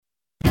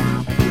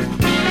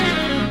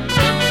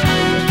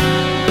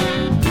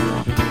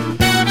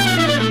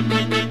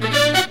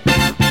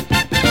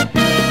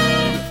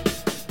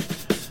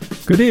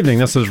Good evening.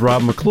 This is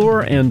Rob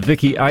McClure and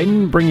Vicki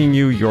Eiden bringing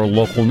you your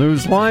local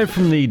news live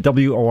from the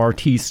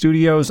WORT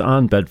studios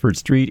on Bedford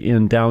Street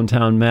in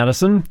downtown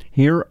Madison.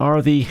 Here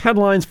are the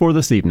headlines for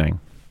this evening.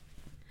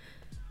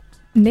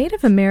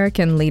 Native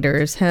American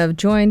leaders have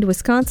joined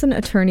Wisconsin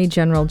Attorney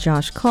General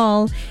Josh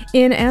Kaul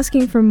in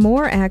asking for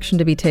more action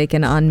to be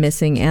taken on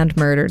missing and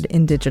murdered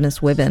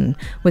Indigenous women,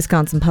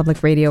 Wisconsin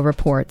Public Radio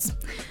reports.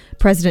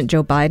 President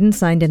Joe Biden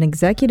signed an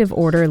executive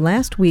order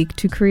last week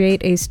to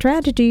create a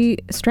strategy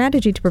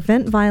to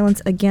prevent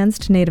violence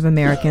against Native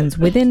Americans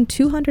within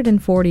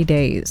 240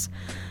 days.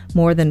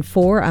 More than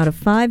 4 out of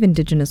 5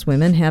 Indigenous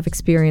women have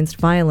experienced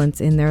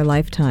violence in their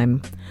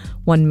lifetime.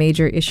 One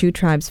major issue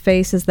tribes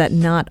face is that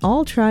not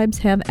all tribes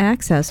have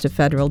access to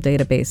federal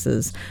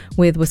databases,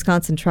 with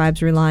Wisconsin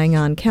tribes relying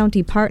on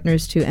county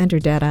partners to enter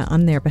data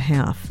on their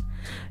behalf.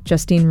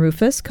 Justine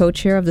Rufus,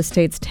 co-chair of the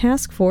state's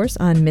task force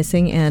on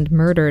missing and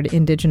murdered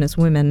Indigenous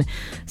women,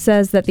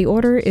 says that the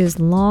order is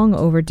long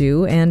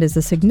overdue and is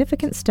a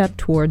significant step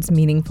towards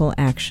meaningful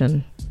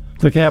action.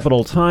 The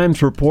Capital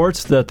Times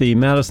reports that the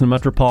Madison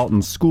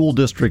Metropolitan School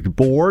District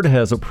Board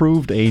has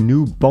approved a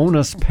new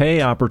bonus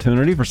pay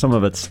opportunity for some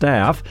of its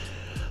staff.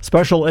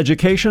 Special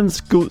education,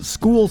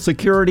 school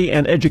security,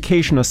 and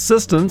education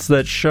assistants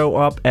that show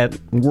up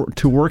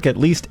to work at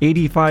least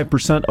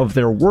 85% of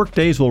their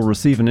workdays will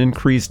receive an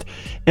increased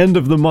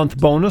end-of-the-month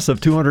bonus of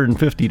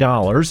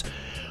 $250.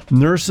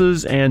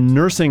 Nurses and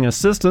nursing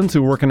assistants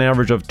who work an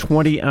average of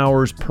 20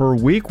 hours per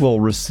week will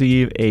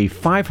receive a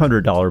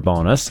 $500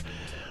 bonus.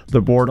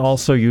 The board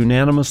also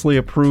unanimously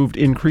approved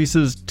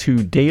increases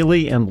to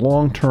daily and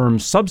long-term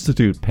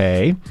substitute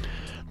pay.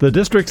 The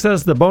district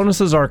says the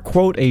bonuses are,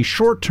 quote, a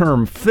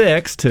short-term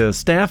fix to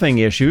staffing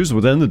issues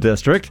within the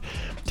district.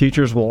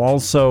 Teachers will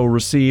also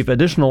receive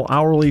additional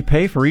hourly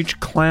pay for each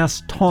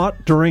class taught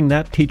during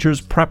that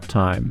teacher's prep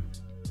time.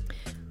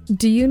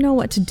 Do you know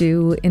what to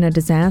do in a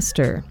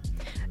disaster?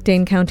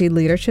 Dane County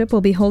leadership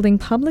will be holding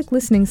public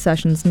listening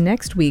sessions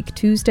next week,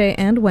 Tuesday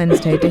and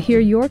Wednesday, to hear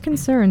your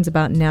concerns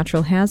about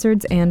natural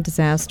hazards and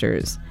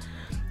disasters.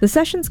 The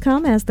sessions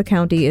come as the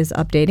county is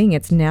updating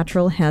its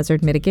natural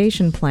hazard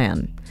mitigation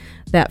plan.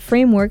 That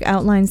framework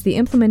outlines the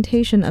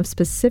implementation of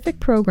specific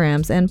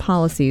programs and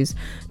policies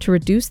to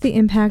reduce the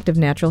impact of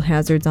natural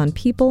hazards on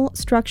people,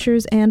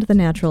 structures, and the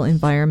natural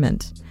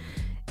environment.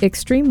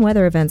 Extreme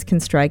weather events can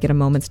strike at a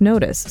moment's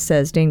notice,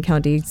 says Dane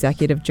County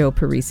Executive Joe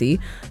Parisi,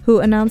 who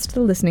announced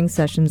the listening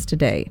sessions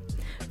today.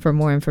 For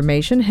more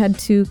information, head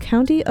to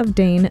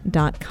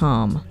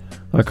countyofdane.com.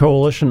 A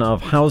coalition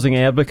of housing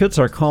advocates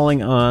are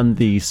calling on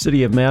the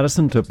City of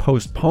Madison to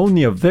postpone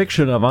the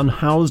eviction of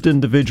unhoused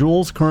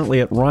individuals currently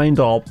at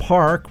Reindahl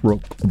Park,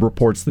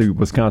 reports the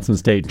Wisconsin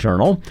State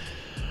Journal.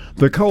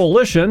 The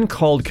coalition,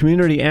 called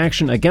Community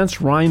Action Against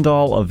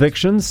Reindahl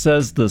Evictions,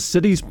 says the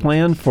city's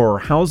plan for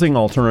housing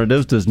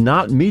alternatives does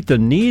not meet the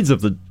needs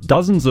of the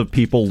dozens of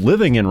people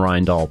living in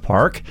Reindahl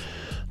Park.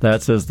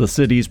 That says the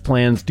city's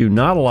plans do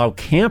not allow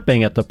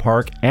camping at the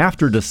park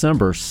after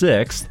December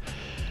 6th.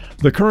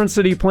 The current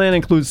city plan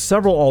includes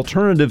several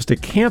alternatives to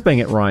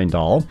camping at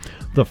Reindahl.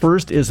 The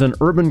first is an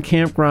urban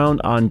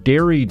campground on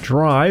Dairy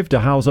Drive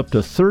to house up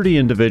to 30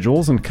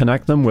 individuals and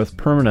connect them with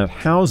permanent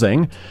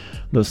housing.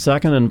 The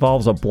second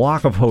involves a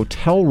block of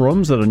hotel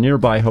rooms at a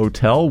nearby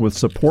hotel with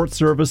support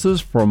services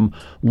from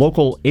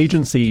local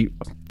agency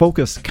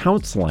Focus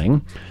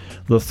Counseling.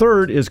 The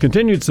third is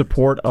continued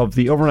support of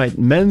the overnight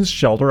men's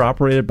shelter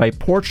operated by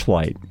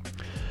Porchlight.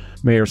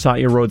 Mayor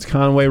Satya Rhodes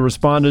Conway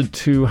responded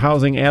to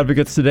housing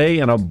advocates today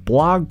in a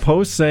blog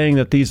post saying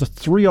that these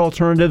 3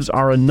 alternatives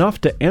are enough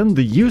to end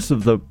the use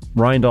of the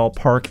Reindahl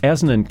Park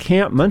as an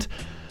encampment.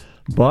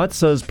 But,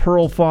 says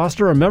Pearl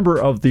Foster, a member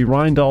of the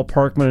Reindahl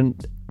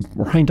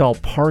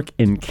Park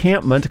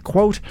encampment,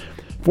 quote,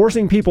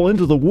 forcing people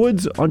into the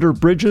woods, under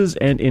bridges,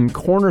 and in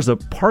corners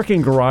of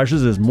parking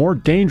garages is more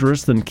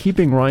dangerous than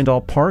keeping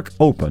Reindahl Park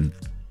open.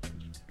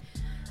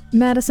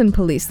 Madison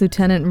Police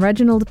Lieutenant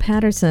Reginald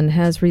Patterson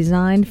has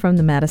resigned from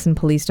the Madison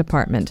Police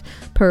Department,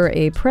 per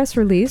a press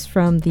release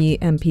from the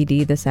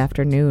MPD this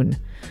afternoon.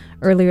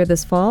 Earlier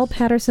this fall,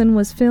 Patterson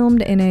was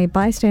filmed in a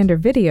bystander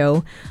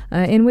video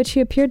in which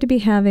he appeared to be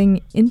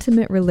having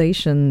intimate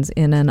relations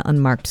in an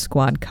unmarked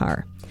squad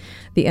car.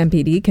 The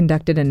MPD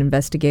conducted an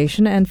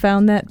investigation and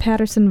found that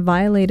Patterson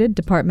violated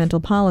departmental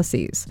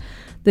policies.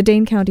 The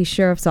Dane County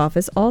Sheriff's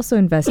Office also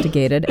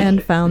investigated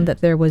and found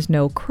that there was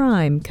no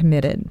crime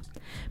committed.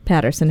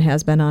 Patterson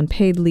has been on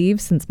paid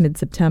leave since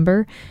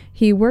mid-September.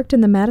 He worked in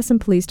the Madison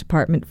Police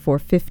Department for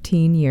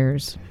 15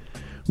 years.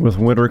 With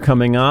winter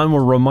coming on,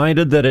 we're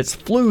reminded that it's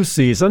flu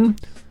season.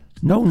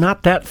 No,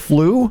 not that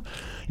flu.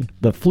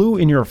 The flue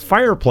in your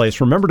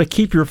fireplace. Remember to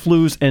keep your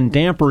flues and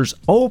dampers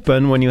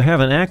open when you have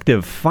an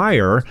active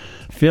fire.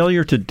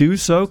 Failure to do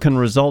so can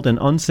result in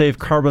unsafe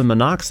carbon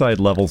monoxide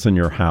levels in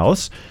your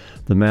house.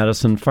 The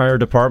Madison Fire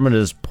Department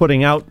is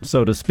putting out,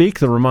 so to speak,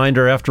 the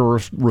reminder after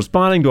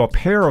responding to a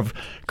pair of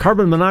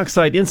carbon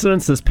monoxide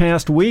incidents this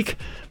past week.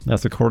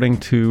 That's according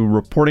to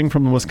reporting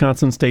from the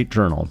Wisconsin State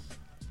Journal.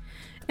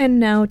 And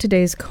now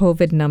today's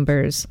COVID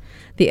numbers.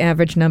 The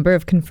average number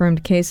of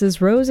confirmed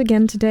cases rose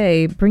again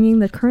today, bringing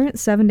the current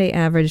 7-day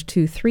average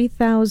to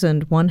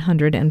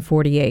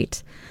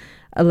 3,148.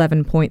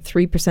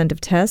 11.3% of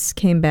tests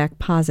came back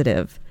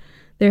positive.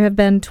 There have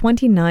been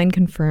 29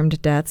 confirmed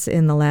deaths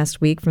in the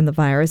last week from the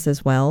virus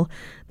as well.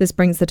 This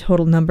brings the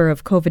total number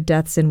of COVID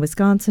deaths in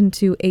Wisconsin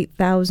to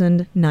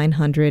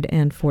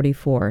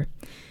 8,944.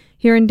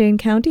 Here in Dane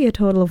County, a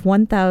total of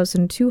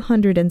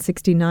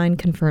 1,269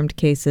 confirmed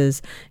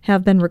cases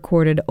have been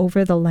recorded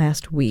over the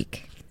last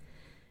week.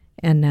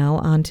 And now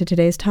on to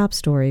today's top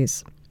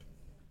stories.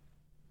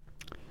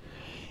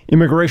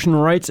 Immigration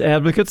rights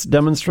advocates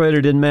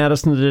demonstrated in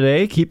Madison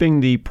today, keeping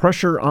the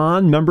pressure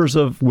on members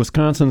of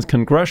Wisconsin's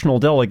congressional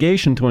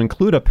delegation to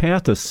include a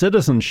path to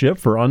citizenship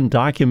for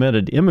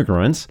undocumented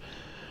immigrants.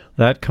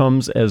 That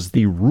comes as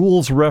the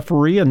rules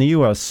referee in the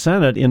U.S.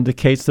 Senate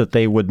indicates that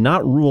they would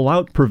not rule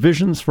out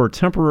provisions for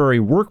temporary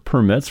work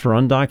permits for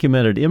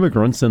undocumented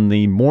immigrants in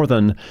the more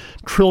than $1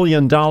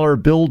 trillion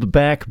Build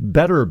Back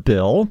Better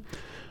bill.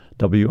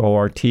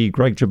 WORT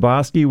Greg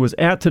Jaboski was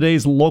at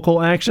today's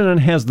local action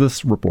and has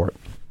this report.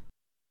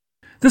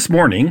 This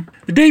morning,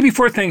 the day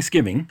before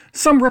Thanksgiving,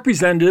 some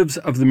representatives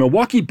of the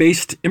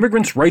Milwaukee-based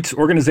immigrants' rights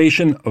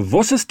organization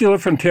Voces de la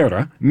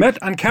Frontera met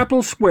on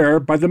Capitol Square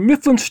by the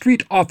Mifflin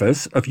Street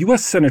office of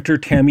U.S. Senator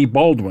Tammy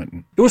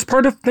Baldwin. It was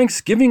part of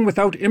Thanksgiving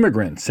Without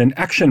Immigrants, an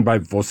action by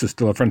Voces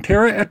de la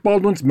Frontera at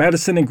Baldwin's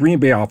Madison and Green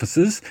Bay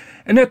offices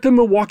and at the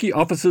Milwaukee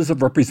offices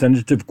of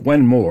Representative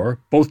Gwen Moore,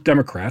 both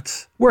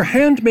Democrats, where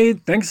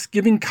handmade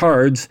Thanksgiving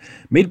cards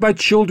made by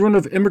children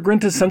of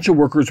immigrant essential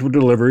workers were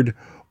delivered,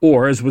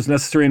 or, as was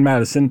necessary in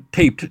Madison,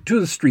 taped to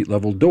the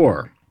street-level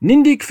door.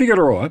 Nindik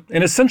Figueroa,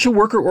 an essential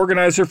worker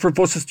organizer for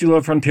Voces de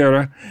la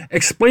Frontera,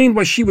 explained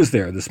why she was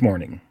there this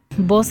morning.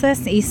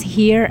 Voces is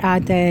here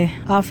at the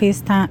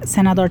office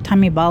Senator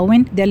Tammy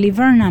Baldwin,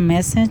 delivering a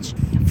message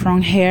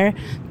from her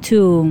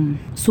to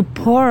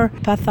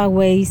support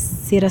pathway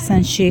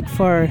citizenship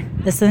for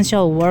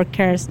essential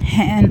workers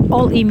and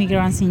all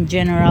immigrants in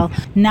general.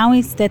 Now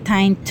is the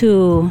time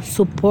to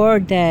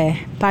support the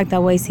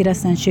pathway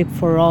citizenship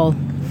for all.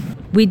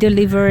 We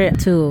delivered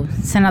to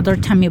Senator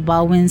Tammy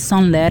Baldwin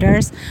some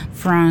letters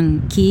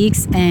from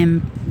kids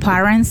and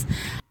parents.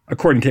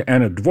 According to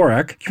Anna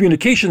Dvorak,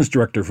 communications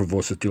director for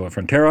Voces de la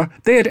Frontera,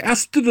 they had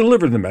asked to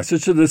deliver the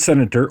message to the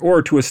senator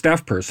or to a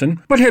staff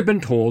person, but had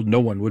been told no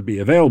one would be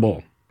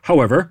available.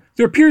 However,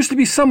 there appears to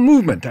be some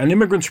movement on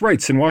immigrants'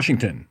 rights in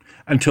Washington.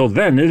 Until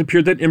then, it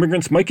appeared that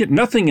immigrants might get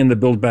nothing in the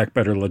Build Back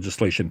Better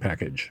legislation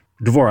package.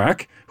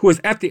 Dvorak, who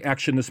was at the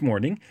action this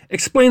morning,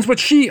 explains what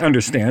she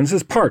understands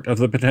as part of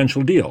the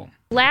potential deal.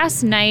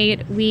 Last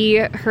night,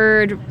 we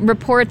heard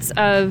reports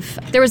of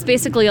there was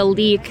basically a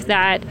leak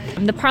that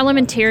the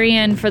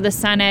parliamentarian for the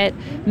Senate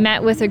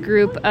met with a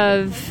group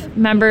of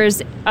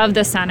members of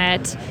the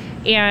Senate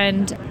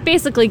and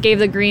basically gave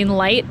the green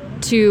light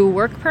to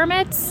work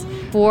permits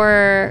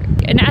for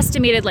an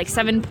estimated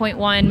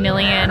 7.1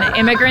 million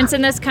immigrants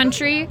in this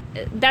country.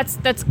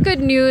 That's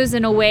good news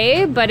in a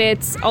way, but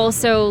it's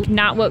also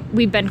not what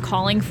we've been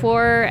calling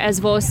for as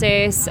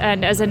Voces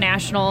and as a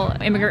national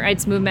immigrant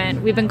rights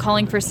movement. We've been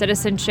calling for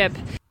citizenship.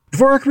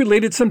 Dvorak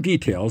related some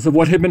details of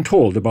what had been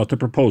told about the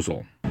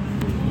proposal.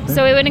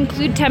 So it would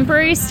include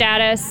temporary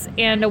status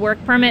and a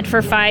work permit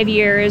for 5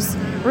 years,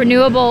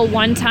 renewable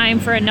one time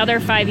for another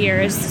 5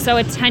 years, so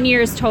it's 10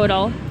 years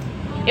total.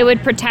 It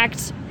would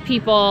protect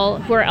people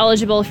who are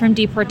eligible from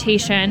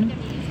deportation.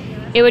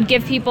 It would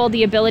give people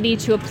the ability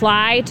to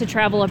apply to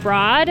travel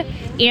abroad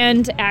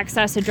and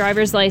access a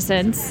driver's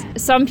license.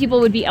 Some people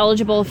would be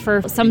eligible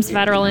for some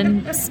federal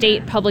and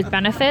state public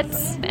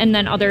benefits, and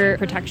then other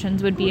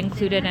protections would be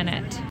included in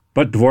it.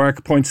 But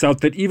Dvorak points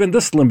out that even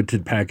this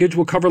limited package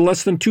will cover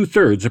less than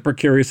 2/3 of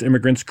precarious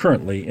immigrants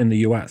currently in the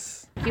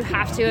U.S. You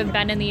have to have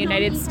been in the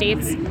United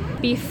States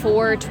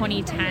before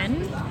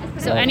 2010.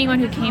 So anyone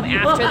who came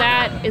after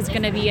that is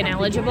going to be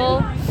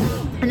ineligible.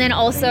 And then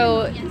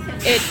also,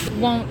 it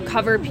won't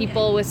cover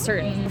people with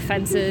certain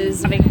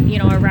offenses, having,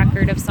 a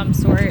record of some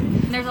sort.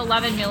 There's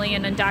 11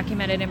 million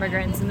undocumented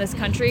immigrants in this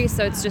country,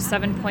 so it's just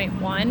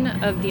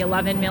 7.1 of the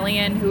 11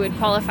 million who would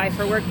qualify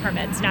for work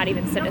permits, not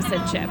even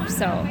citizenship.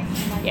 So,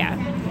 yeah,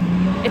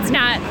 it's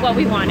not what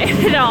we wanted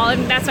at all,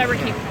 and that's why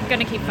we're going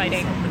to keep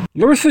fighting.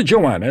 Larissa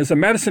Joanna is a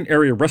Madison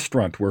area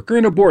restaurant worker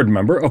and a board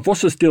member of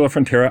Voces de la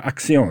Frontera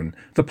Acción,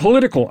 the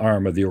political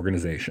arm of the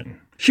organization.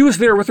 She was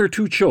there with her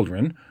 2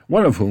 children,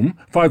 one of whom,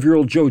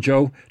 5-year-old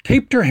Jojo,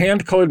 taped her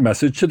hand-colored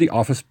message to the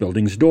office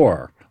building's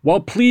door. While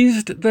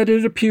pleased that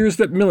it appears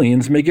that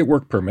millions may get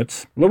work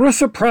permits,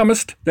 Larissa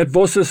promised that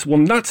Voces will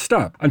not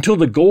stop until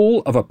the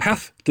goal of a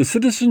path to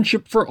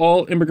citizenship for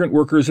all immigrant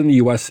workers in the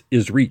U.S.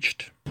 is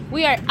reached.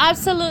 We are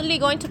absolutely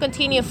going to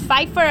continue to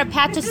fight for a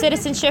path to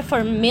citizenship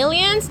for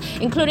millions,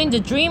 including the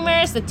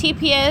Dreamers, the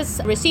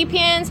TPS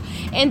recipients,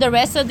 and the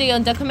rest of the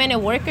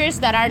undocumented workers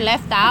that are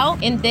left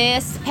out in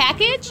this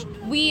package.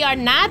 We are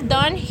not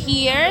done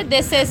here.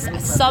 This is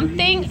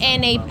something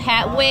in a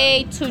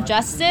pathway to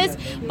justice,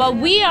 but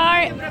we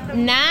are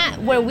not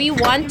where we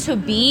want to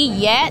be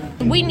yet.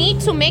 We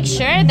need to make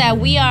sure that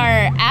we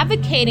are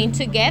advocating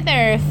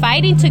together,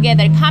 fighting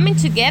together, coming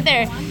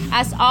together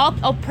as all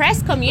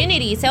oppressed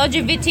communities,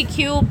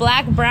 LGBTQ,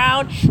 Black,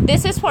 Brown.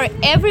 This is for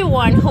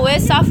everyone who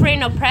is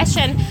suffering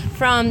oppression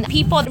from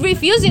people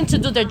refusing to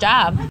do their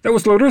job. That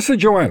was Larissa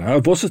Joanna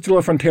of Voces de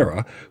la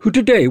Frontera, who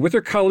today, with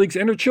her colleagues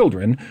and her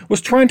children,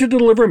 was trying to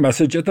deliver a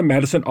message at the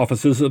Madison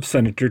offices of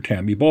Senator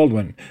Tammy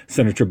Baldwin.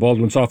 Senator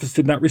Baldwin's office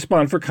did not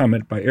respond for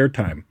comment by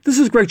airtime. This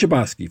is Greg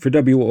Jaboski for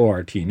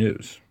WORT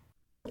News.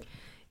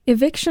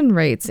 Eviction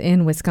rates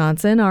in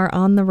Wisconsin are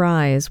on the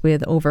rise,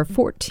 with over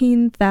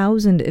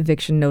 14,000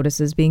 eviction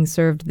notices being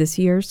served this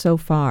year so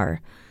far.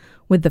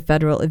 With the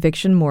federal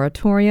eviction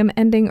moratorium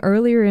ending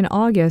earlier in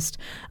August,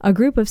 a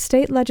group of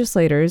state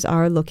legislators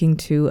are looking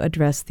to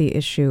address the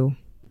issue.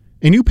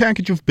 A new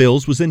package of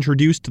bills was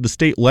introduced to the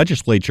state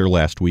legislature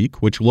last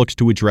week, which looks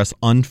to address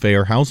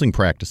unfair housing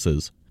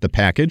practices. The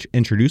package,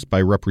 introduced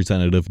by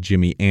Representative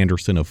Jimmy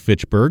Anderson of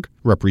Fitchburg,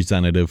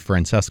 Representative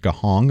Francesca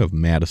Hong of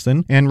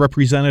Madison, and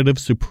Representative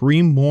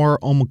Supreme Moore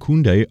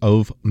Omokunde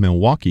of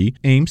Milwaukee,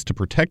 aims to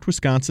protect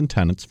Wisconsin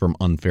tenants from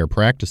unfair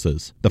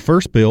practices. The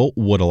first bill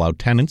would allow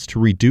tenants to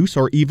reduce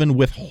or even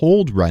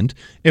withhold rent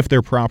if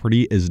their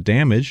property is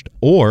damaged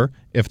or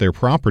if their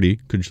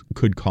property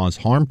could cause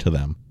harm to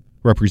them.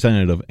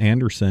 Representative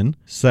Anderson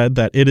said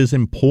that it is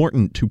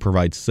important to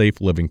provide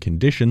safe living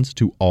conditions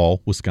to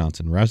all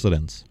Wisconsin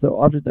residents. So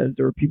oftentimes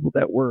there were people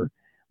that were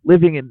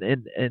living in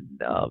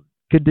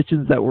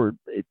conditions that were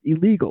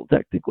illegal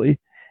technically,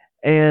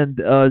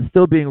 and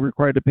still being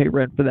required to pay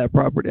rent for that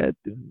property.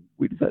 And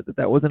we decided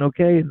that wasn't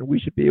okay, and we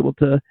should be able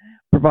to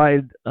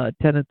provide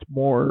tenants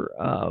more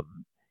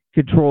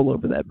control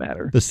over that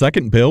matter. The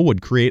second bill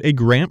would create a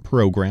grant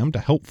program to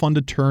help fund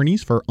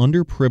attorneys for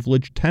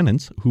underprivileged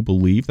tenants who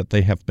believe that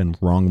they have been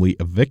wrongly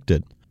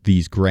evicted.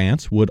 These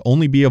grants would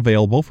only be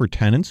available for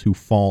tenants who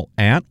fall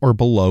at or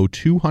below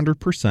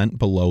 200%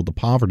 below the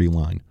poverty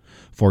line.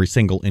 For a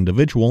single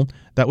individual,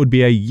 that would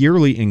be a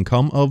yearly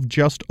income of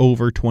just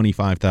over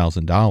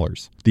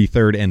 $25,000. The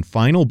third and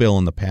final bill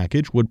in the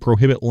package would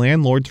prohibit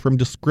landlords from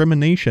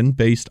discrimination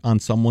based on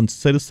someone's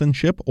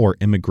citizenship or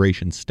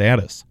immigration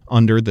status.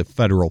 Under the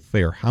Federal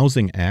Fair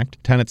Housing Act,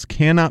 tenants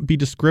cannot be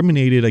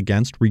discriminated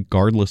against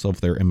regardless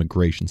of their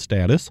immigration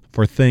status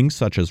for things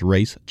such as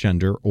race,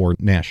 gender, or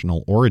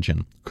national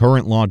origin.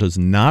 Current law does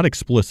not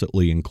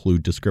explicitly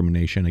include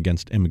discrimination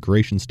against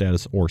immigration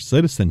status or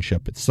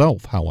citizenship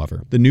itself,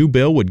 however. The new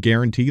bill would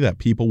guarantee that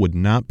people would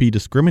not be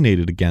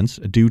discriminated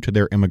against due to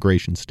their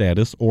immigration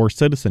status or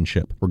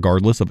citizenship,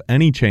 regardless of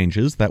any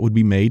changes that would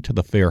be made to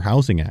the Fair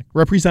Housing Act.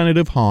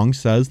 Representative Hong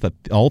says that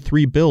all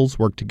three bills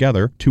work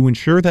together to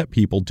ensure that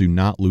people do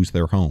not lose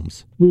their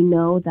homes. We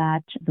know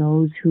that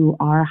those who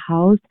are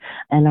housed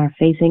and are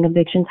facing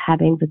evictions,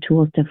 having the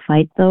tools to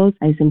fight those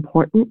is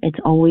important.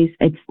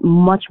 It's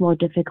much more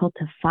difficult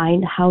to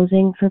find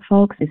housing for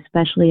folks,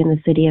 especially in the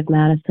city of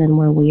Madison,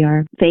 where we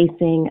are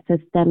facing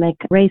systemic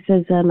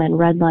racism and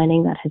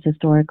redlining that has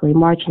historically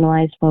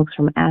marginalized folks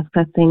from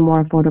accessing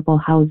more affordable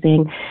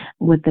housing.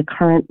 With the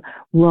current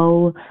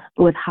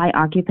with high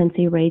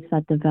occupancy rates,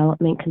 that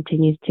development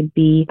continues to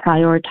be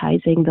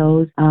prioritizing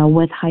those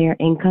with higher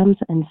incomes.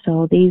 And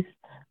so these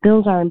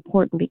bills are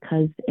important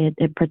because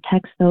it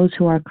protects those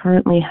who are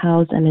currently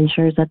housed and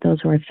ensures that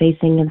those who are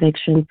facing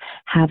eviction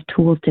have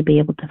tools to be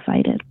able to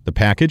fight it. The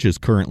package is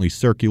currently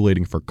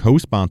circulating for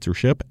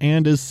co-sponsorship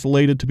and is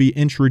slated to be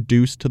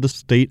introduced to the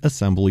State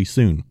Assembly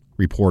soon.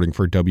 Reporting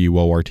for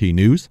WORT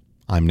News,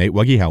 I'm Nate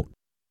Weggehout.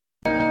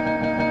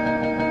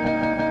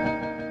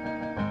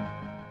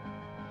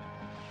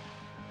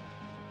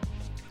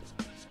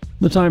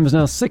 The time is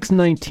now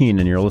 6:19,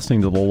 and you're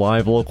listening to the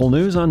live local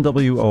news on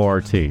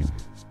WORT.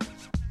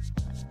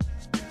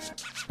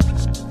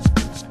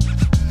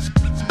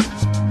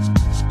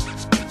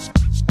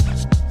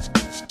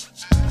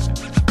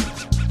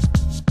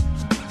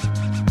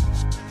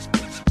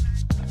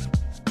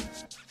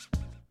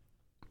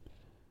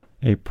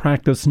 A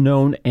practice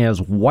known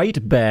as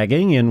white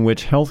bagging, in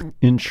which health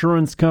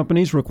insurance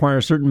companies require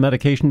certain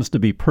medications to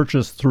be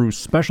purchased through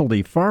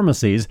specialty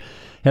pharmacies,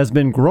 has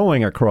been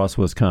growing across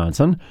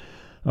Wisconsin.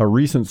 A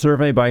recent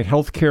survey by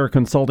healthcare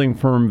consulting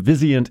firm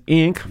Vizient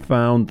Inc.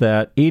 found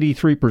that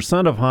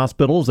 83% of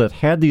hospitals that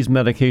had these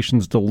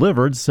medications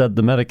delivered said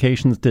the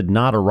medications did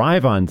not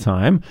arrive on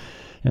time,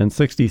 and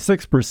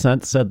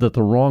 66% said that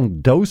the wrong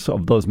dose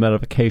of those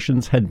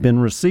medications had been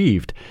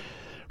received.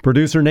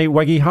 Producer Nate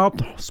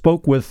Weggehout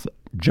spoke with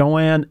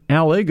Joanne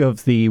Allig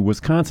of the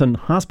Wisconsin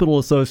Hospital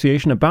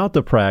Association about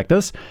the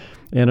practice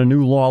and a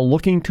new law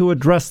looking to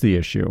address the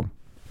issue.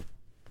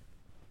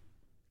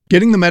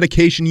 Getting the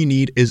medication you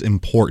need is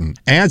important,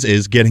 as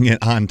is getting it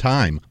on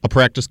time. A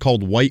practice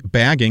called white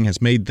bagging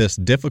has made this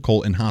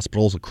difficult in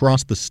hospitals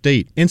across the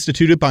state.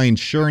 Instituted by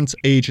insurance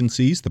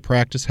agencies, the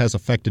practice has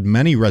affected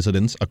many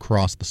residents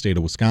across the state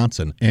of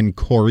Wisconsin. And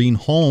Corrine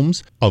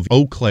Holmes of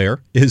Eau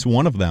Claire is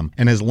one of them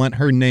and has lent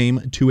her name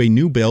to a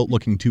new bill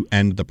looking to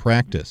end the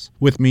practice.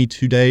 With me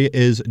today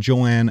is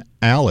Joanne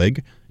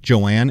Allig.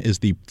 Joanne is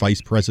the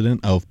Vice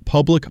President of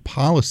Public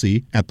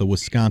Policy at the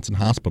Wisconsin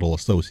Hospital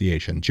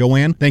Association.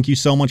 Joanne, thank you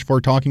so much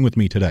for talking with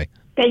me today.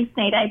 Thanks,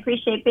 Nate. I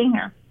appreciate being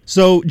here.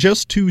 So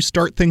just to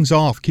start things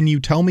off, can you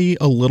tell me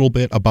a little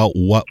bit about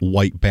what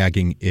white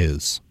bagging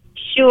is?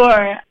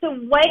 Sure. So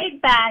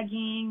white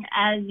bagging,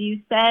 as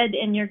you said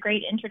in your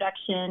great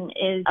introduction,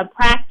 is a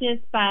practice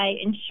by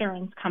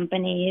insurance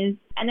companies,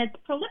 and it's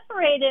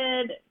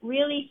proliferated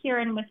really here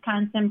in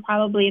Wisconsin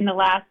probably in the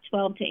last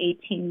 12 to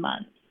 18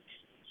 months.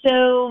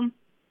 So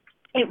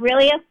it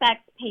really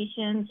affects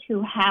patients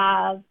who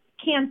have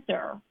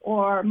cancer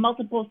or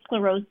multiple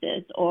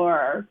sclerosis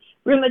or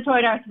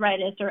rheumatoid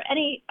arthritis or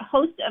any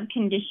host of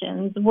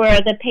conditions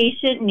where the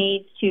patient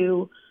needs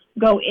to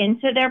go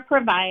into their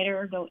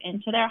provider, go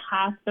into their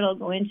hospital,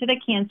 go into the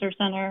cancer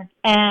center,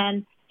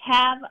 and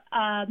have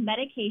a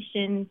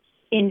medication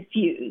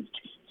infused,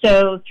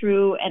 so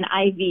through an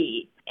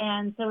IV.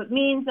 And so it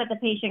means that the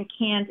patient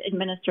can't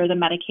administer the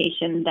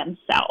medication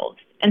themselves.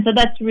 And so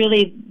that's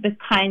really the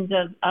kinds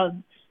of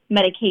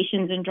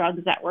medications and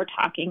drugs that we're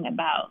talking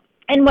about.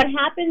 And what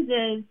happens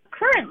is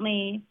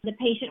currently the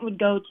patient would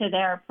go to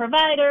their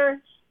provider.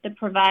 The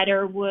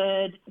provider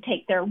would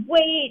take their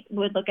weight,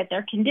 would look at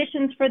their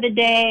conditions for the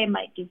day,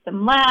 might do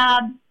some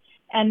labs,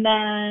 and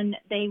then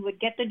they would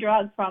get the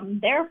drug from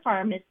their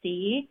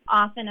pharmacy.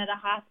 Often at a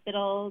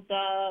hospital,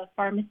 the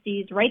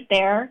pharmacy's right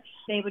there.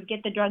 They would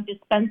get the drug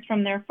dispensed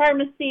from their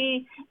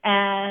pharmacy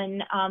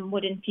and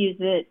would infuse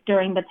it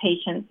during the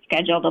patient's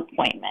scheduled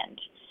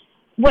appointment.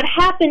 What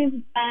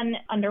happens then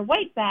under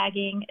white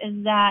bagging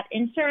is that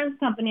insurance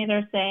companies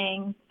are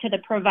saying to the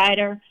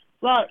provider,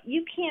 well,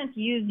 you can't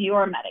use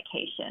your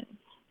medication.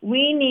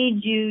 We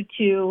need you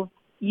to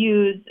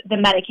use the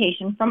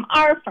medication from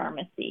our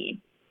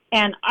pharmacy.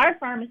 And our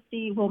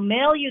pharmacy will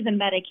mail you the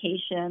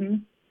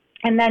medication,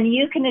 and then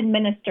you can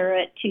administer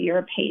it to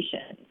your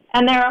patient.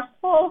 And there are a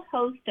whole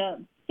host of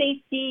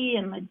safety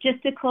and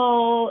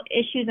logistical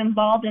issues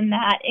involved in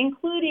that,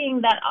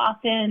 including that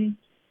often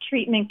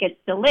treatment gets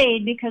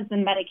delayed because the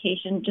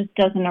medication just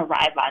doesn't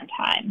arrive on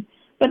time.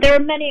 But there are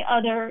many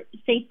other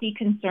safety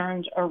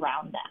concerns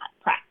around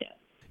that practice.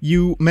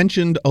 You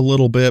mentioned a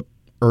little bit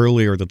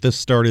earlier that this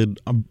started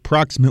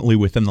approximately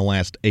within the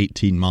last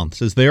 18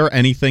 months. Is there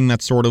anything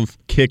that sort of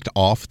kicked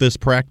off this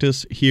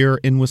practice here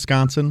in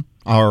Wisconsin?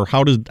 Or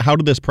how did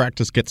this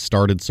practice get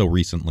started so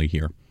recently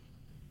here?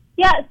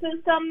 Yeah, so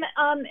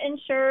some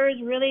insurers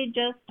really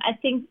just, I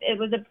think it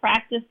was a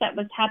practice that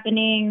was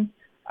happening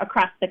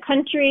across the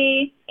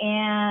country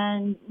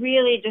and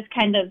really just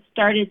kind of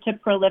started to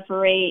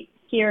proliferate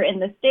here in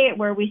the state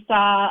where we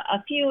saw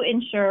a few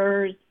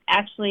insurers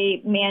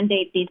actually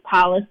mandate these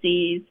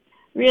policies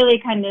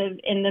really kind of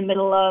in the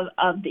middle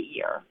of the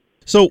year.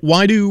 So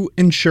why do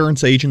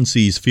insurance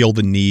agencies feel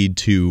the need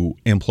to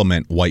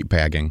implement white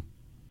bagging?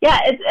 Yeah,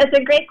 it's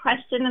a great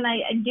question, and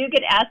I do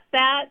get asked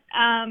that.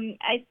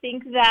 I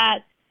think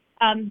that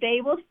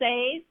they will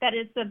say that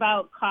it's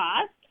about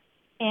cost,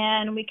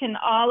 and we can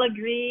all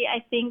agree,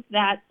 I think,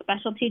 that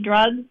specialty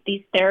drugs,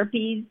 these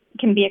therapies,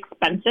 can be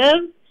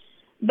expensive,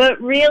 but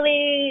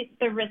really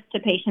the risk to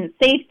patient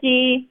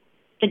safety,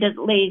 the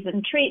delays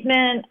in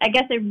treatment, I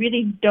guess I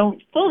really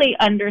don't fully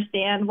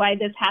understand why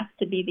this has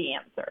to be the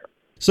answer.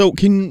 So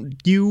can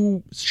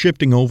you,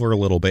 shifting over a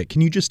little bit,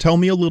 can you just tell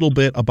me a little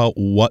bit about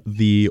what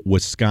the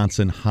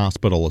Wisconsin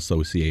Hospital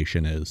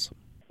Association is?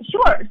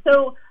 Sure.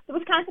 So the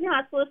Wisconsin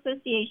Hospital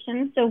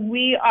Association, so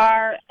we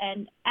are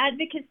an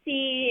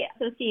advocacy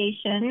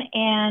association,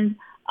 and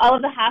all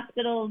of the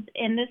hospitals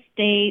in the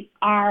state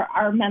are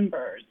our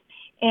members.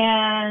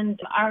 And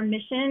our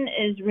mission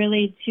is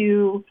really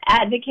to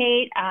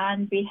advocate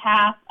on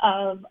behalf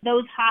of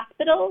those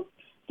hospitals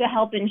to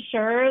help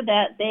ensure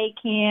that they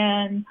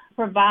can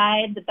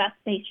provide the best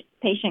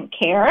patient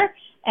care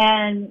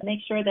and make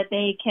sure that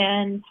they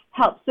can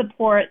help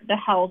support the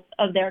health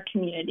of their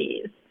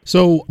communities.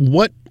 So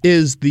what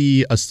is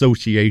the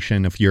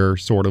association, if you're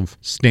sort of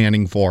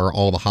standing for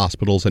all the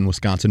hospitals in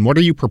Wisconsin? What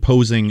are you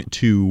proposing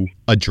to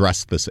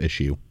address this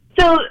issue?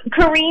 So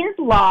Corrine's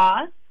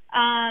Law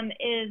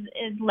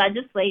is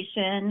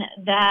legislation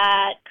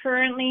that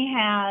currently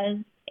has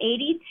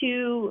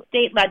 82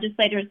 state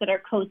legislators that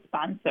are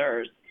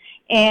co-sponsors.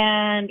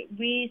 And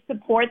we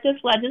support this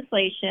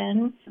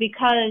legislation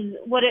because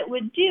what it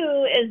would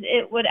do is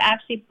it would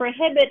actually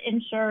prohibit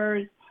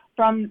insurers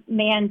from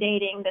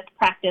mandating this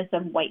practice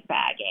of white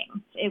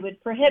bagging. It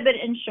would prohibit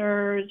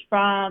insurers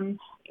from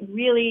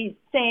really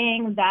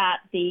saying that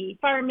the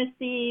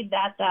pharmacy,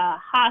 that the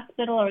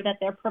hospital, or that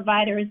their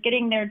provider is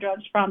getting their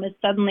drugs from is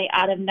suddenly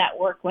out of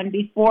network when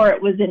before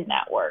it was in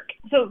network.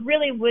 So it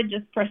really would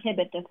just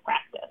prohibit this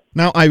practice.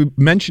 Now, I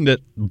mentioned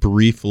it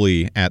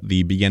briefly at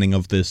the beginning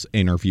of this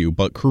interview,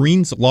 but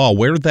Corrine's Law,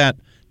 where did that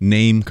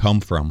name come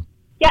from?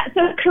 Yeah,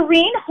 so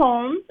Corrine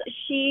Holmes,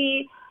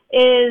 she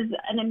is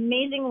an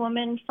amazing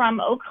woman from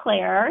Eau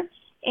Claire,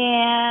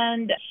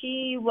 and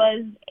she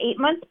was 8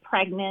 months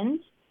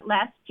pregnant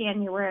last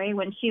January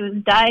when she was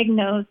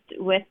diagnosed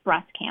with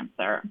breast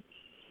cancer.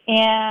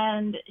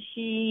 And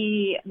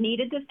she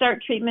needed to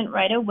start treatment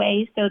right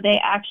away, so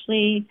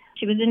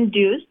she was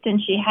induced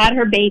and she had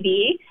her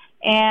baby.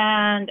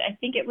 And I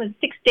think it was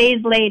 6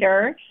 days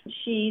later,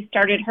 she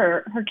started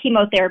her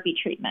chemotherapy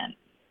treatment.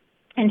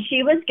 And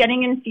she was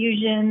getting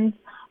infusions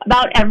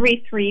about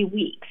every 3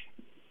 weeks.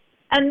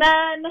 And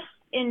then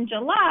in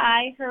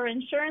July, her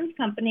insurance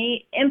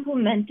company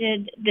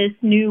implemented this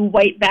new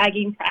white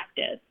bagging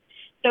practice.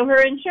 So her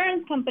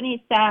insurance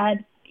company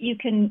said, you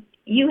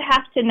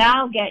have to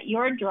now get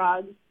your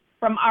drugs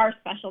from our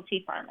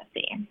specialty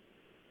pharmacy.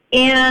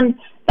 And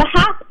the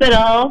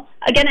hospital,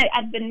 again,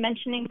 I've been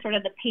mentioning sort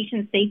of the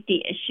patient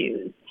safety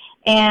issues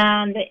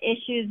and the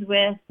issues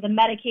with the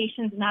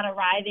medications not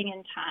arriving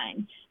in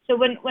time. So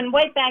when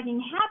white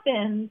bagging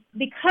happens,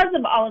 because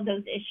of all of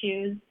those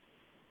issues,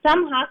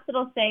 some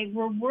hospitals say,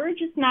 well, we're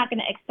just not going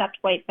to accept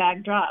white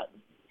bag drugs.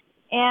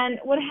 And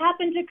what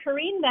happened to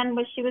Corrine then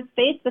was she was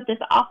faced with this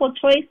awful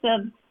choice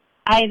of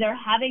either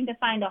having to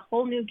find a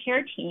whole new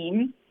care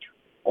team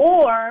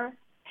or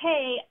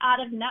pay out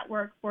of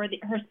network for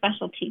her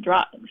specialty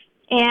drugs.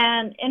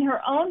 And in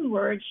her own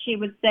words, she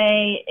would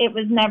say it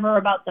was never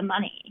about the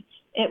money.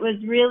 It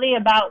was really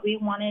about we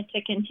wanted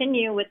to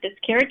continue with this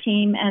care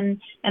team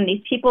and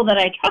these people that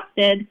I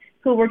trusted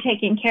who were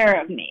taking care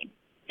of me.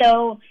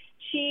 So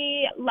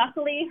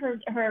luckily,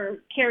 her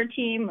care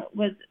team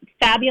was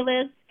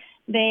fabulous.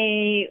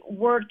 They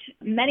worked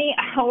many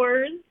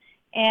hours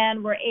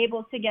and were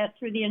able to get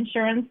through the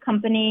insurance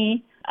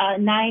company a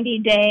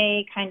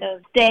 90-day kind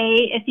of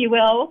stay, if you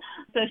will.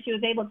 So she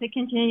was able to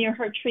continue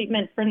her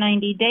treatment for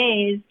 90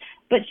 days.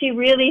 But she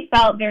really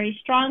felt very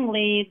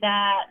strongly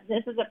that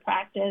this is a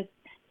practice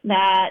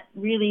that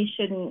really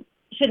shouldn't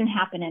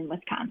happen in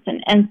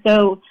Wisconsin. And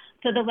so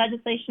the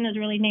legislation is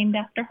really named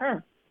after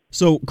her.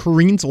 So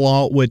Corrine's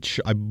Law, which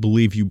I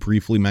believe you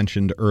briefly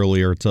mentioned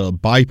earlier, it's a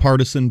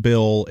bipartisan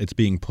bill. It's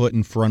being put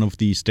in front of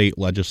the state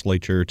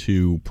legislature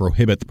to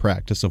prohibit the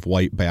practice of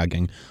white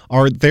bagging.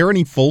 Are there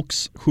any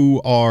folks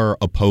who are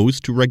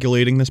opposed to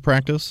regulating this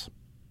practice?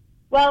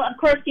 Well, of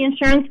course, the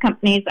insurance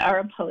companies are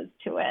opposed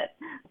to it.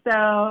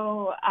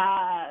 So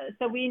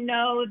we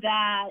know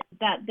that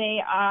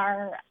they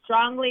are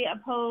strongly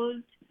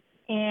opposed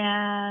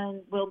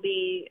and will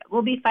be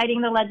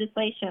fighting the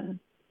legislation.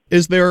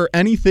 Is there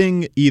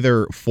anything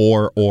either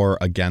for or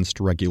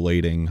against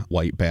regulating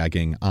white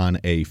bagging on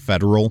a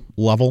federal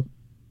level?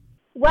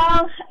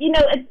 Well,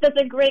 that's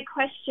a great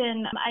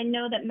question. I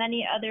know that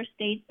many other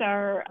states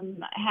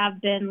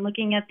have been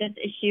looking at this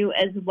issue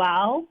as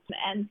well.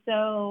 And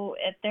so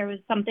if there was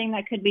something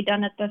that could be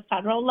done at the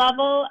federal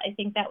level, I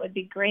think that would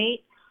be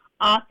great.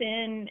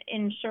 Often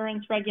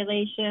insurance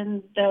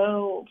regulations,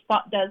 though,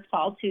 does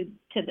fall to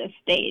the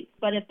states.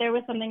 But if there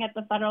was something at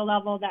the federal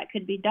level that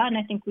could be done,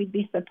 I think we'd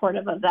be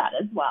supportive of that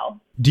as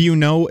well. Do you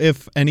know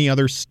if any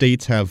other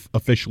states have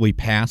officially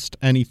passed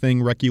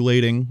anything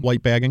regulating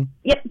white bagging?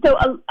 Yep. So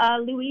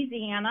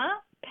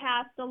Louisiana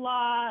passed a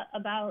law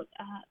about,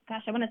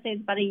 I want to say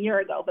it's about a year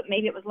ago, but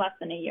maybe it was less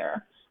than a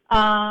year.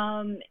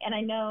 And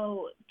I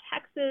know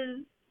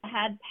Texas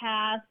had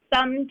passed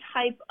some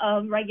type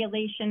of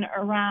regulation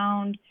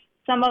around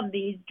some of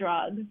these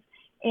drugs.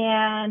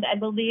 And I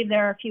believe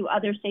there are a few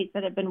other states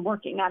that have been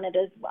working on it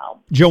as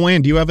well.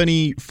 Joanne, do you have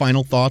any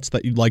final thoughts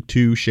that you'd like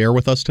to share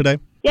with us today?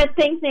 Yes,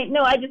 thanks, Nate.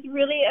 No, I just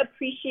really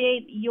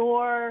appreciate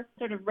your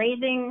sort of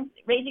raising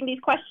these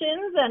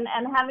questions and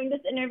having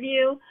this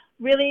interview.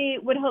 Really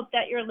would hope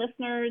that your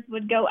listeners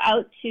would go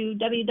out to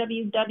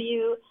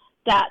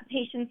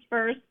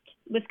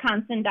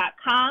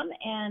www.patientsfirstwisconsin.com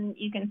and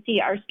you can see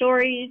our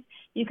stories.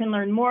 You can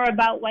learn more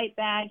about white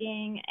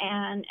bagging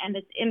and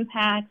its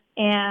impacts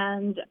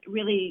and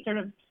really sort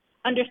of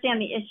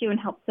understand the issue and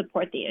help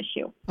support the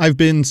issue. I've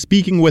been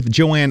speaking with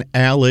Joanne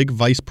Allig,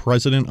 Vice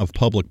President of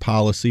Public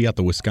Policy at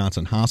the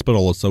Wisconsin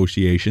Hospital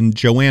Association.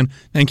 Joanne,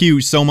 thank you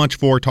so much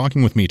for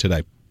talking with me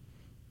today.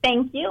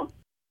 Thank you.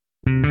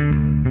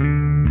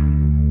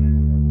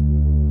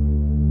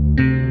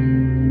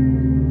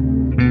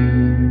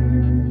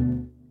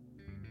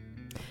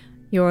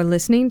 You're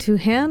listening to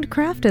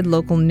Handcrafted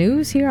Local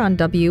News here on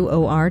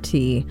WORT.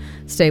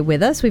 Stay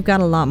with us. We've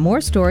got a lot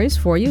more stories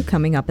for you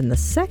coming up in the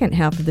second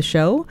half of the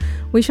show.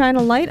 We shine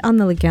a light on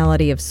the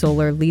legality of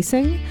solar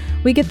leasing.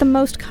 We get the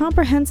most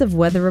comprehensive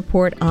weather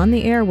report on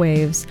the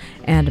airwaves.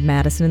 And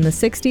Madison in the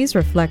 60s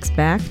reflects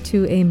back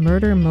to a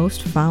murder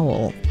most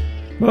foul.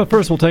 But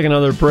first, we'll take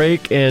another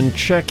break and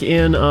check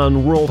in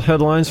on world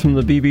headlines from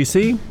the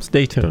BBC.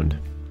 Stay tuned.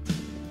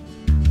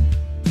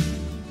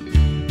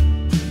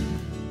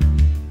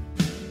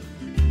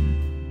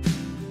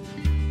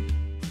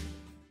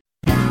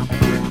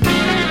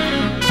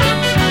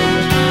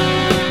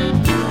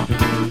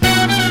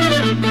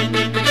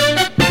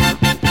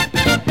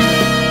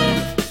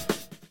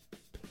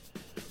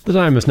 The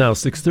time is now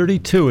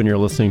 6:32, and you're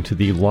listening to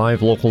the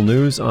live local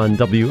news on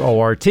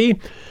WORT.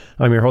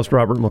 I'm your host,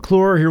 Robert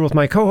McClure, here with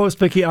my co-host,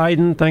 Vicki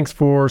Iden. Thanks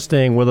for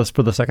staying with us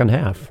for the second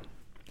half.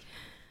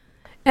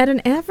 At an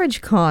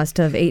average cost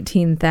of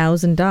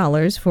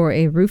 $18,000 for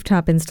a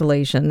rooftop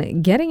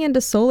installation, getting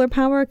into solar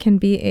power can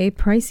be a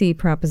pricey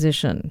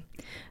proposition.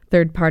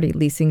 Third-party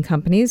leasing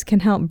companies can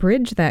help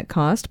bridge that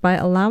cost by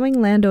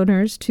allowing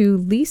landowners to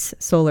lease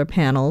solar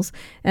panels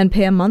and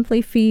pay a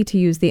monthly fee to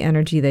use the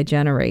energy they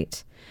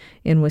generate.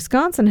 In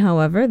Wisconsin,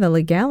 however, the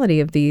legality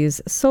of these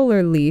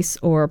solar lease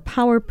or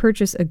power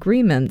purchase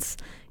agreements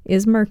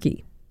is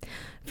murky.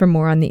 For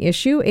more on the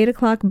issue, 8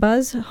 o'clock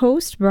Buzz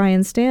host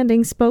Brian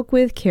Standing spoke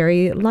with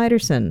Carrie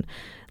Leiderson.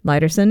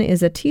 Leiderson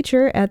is a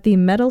teacher at the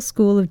Meadow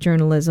School of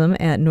Journalism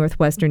at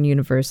Northwestern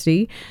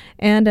University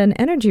and an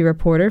energy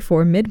reporter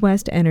for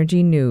Midwest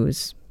Energy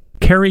News.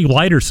 Carrie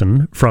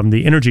Leiderson from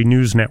the Energy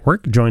News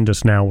Network joined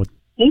us now with.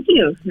 Thank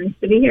you. Nice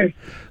to be here.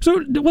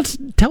 So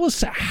tell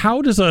us,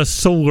 how does a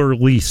solar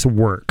lease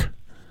work?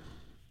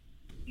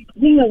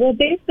 Yeah, well,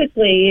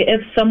 basically,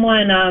 if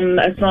someone,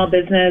 a small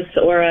business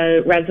or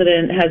a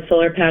resident has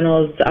solar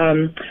panels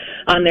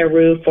on their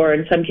roof, or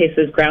in some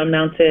cases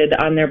ground-mounted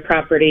on their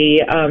property,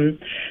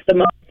 the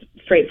most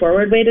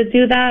straightforward way to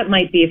do that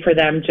might be for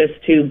them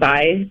just to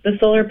buy the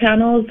solar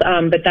panels,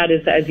 but that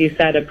is, as you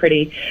said, a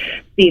pretty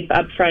steep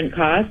upfront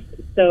cost.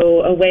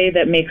 So a way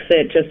that makes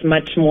it just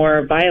much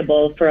more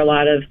viable for a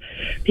lot of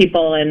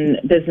people and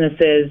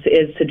businesses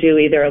is to do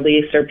either a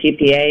lease or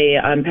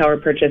PPA, power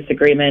purchase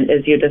agreement,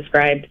 as you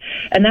described.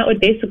 And that would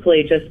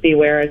basically just be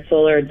where a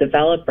solar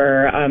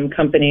developer,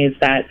 companies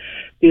that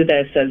do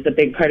this as a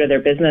big part of their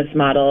business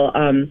model,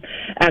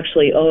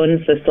 actually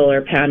owns the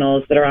solar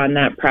panels that are on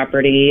that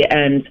property,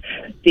 and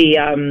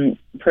the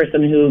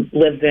person who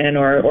lives in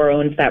or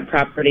owns that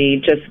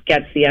property just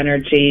gets the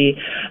energy,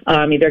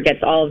 either gets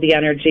all of the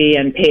energy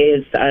and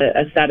pays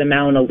a set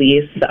amount, a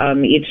lease,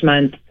 each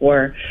month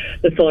for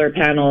the solar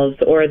panels,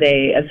 or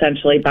they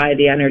essentially buy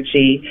the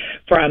energy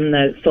from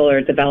the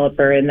solar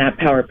developer in that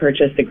power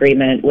purchase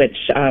agreement, which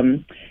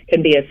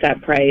can be a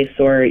set price,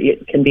 or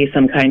it can be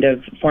some kind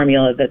of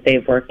formula that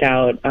they've worked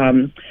out.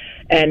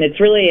 And it's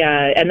really,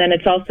 and then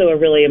it's also a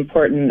really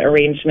important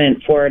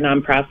arrangement for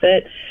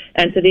nonprofit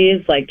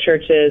entities like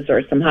churches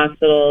or some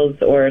hospitals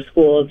or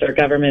schools or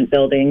government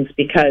buildings,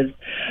 because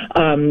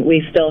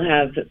we still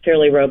have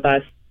fairly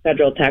robust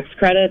federal tax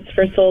credits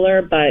for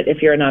solar, but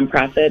if you're a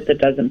nonprofit that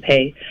doesn't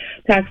pay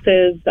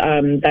taxes,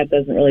 that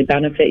doesn't really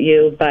benefit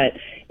you. But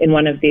in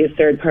one of these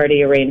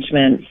third-party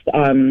arrangements,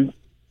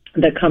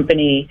 the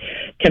company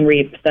can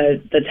reap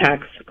the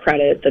tax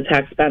credit, the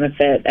tax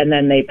benefit, and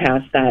then they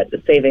pass that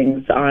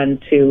savings on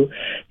to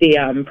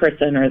the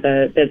person or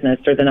the business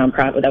or the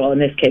nonprofit, well, in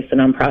this case, the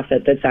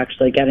nonprofit that's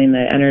actually getting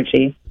the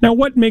energy. Now,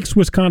 what makes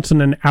Wisconsin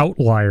an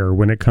outlier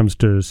when it comes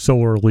to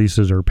solar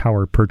leases or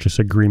power purchase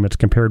agreements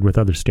compared with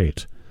other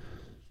states?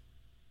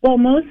 Well,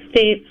 most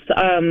states,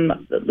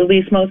 at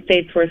least most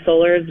states where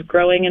solar is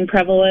growing and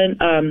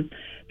prevalent,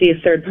 these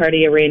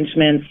third-party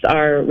arrangements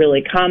are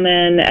really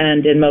common,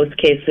 and in most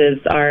cases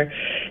are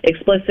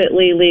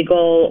explicitly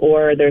legal,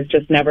 or there's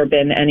just never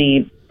been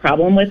any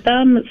problem with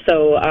them.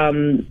 So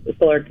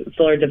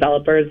solar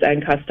developers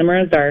and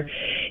customers are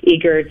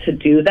eager to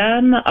do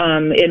them.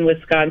 In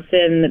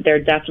Wisconsin,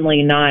 they're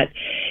definitely not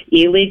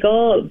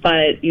illegal,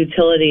 but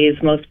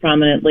utilities, most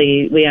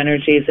prominently We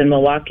Energies in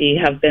Milwaukee,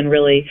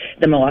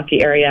 the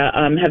Milwaukee area,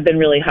 have been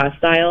really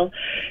hostile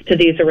to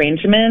these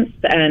arrangements,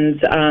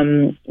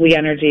 and We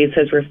Energies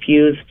has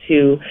refused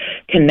to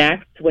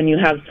connect when you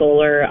have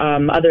solar,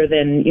 other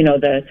than,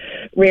 the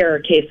rarer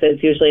cases,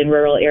 usually in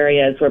rural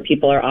areas where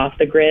people are off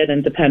the grid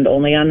and depend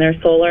only on their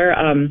solar.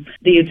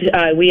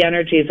 We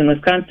Energies in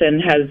Wisconsin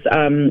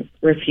has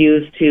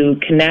refused to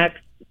connect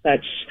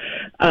such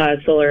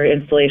solar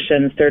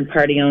installations,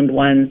 third-party owned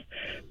ones,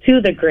 to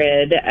the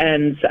grid,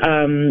 and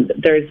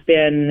there's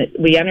been,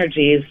 We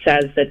Energies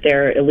says that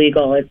they're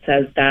illegal. It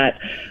says that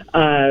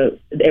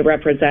it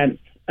represents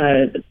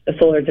a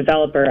solar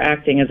developer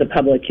acting as a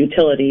public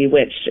utility,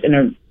 which in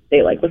a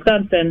state like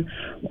Wisconsin,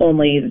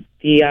 only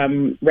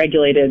the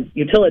regulated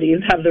utilities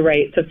have the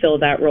right to fill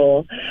that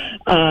role.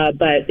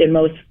 But in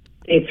most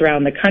states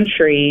around the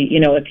country,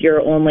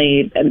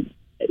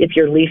 if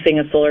you're leasing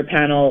a solar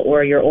panel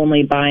or you're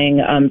only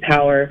buying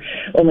power,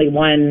 only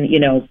one,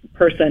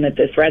 person at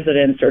this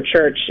residence or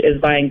church is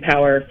buying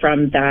power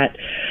from that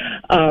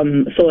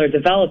solar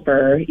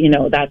developer,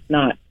 that's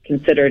not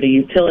considered a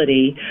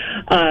utility.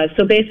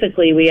 So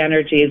basically, We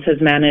Energies has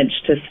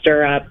managed to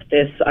stir up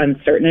this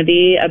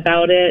uncertainty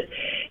about it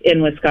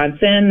in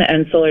Wisconsin,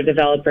 and solar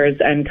developers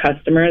and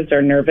customers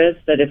are nervous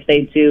that if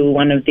they do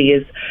one of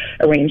these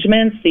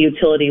arrangements, the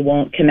utility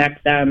won't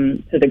connect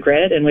them to the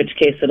grid, in which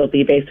case it'll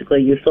be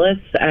basically useless.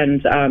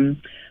 And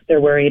they're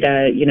worried,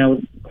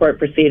 court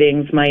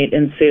proceedings might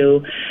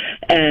ensue.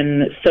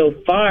 And so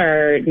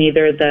far,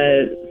 neither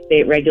the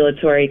State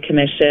Regulatory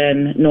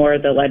Commission nor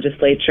the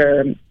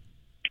legislature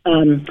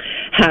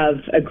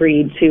have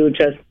agreed to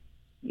just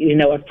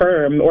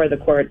affirm, or the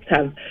courts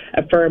have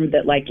affirmed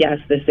that, yes,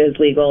 this is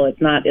legal,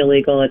 it's not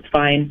illegal, it's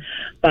fine.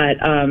 But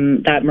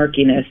that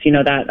murkiness,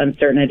 that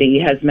uncertainty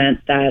has meant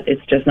that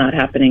it's just not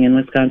happening in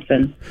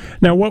Wisconsin.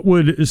 Now, what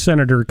would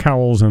Senator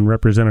Cowles and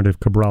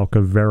Representative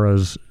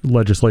Cabral-Caveira's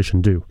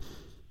legislation do?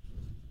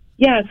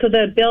 Yeah, so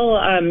the bill,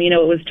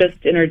 it was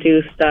just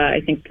introduced,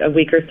 I think, a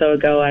week or so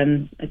ago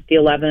on the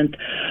 11th.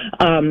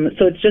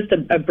 So it's just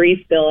a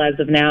brief bill as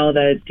of now.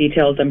 The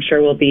details, I'm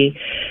sure, will be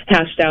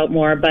hashed out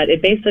more. But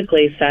it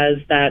basically says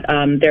that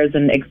there's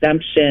an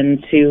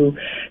exemption to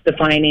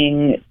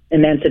defining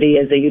an entity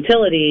as a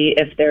utility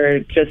if they're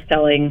just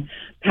selling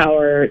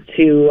power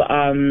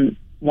to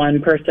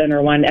one person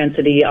or one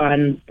entity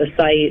on the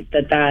site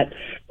that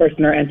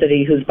person or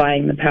entity who's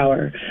buying the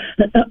power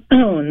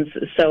owns.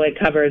 So it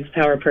covers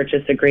power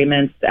purchase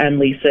agreements and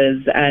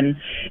leases, and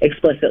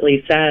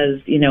explicitly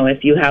says,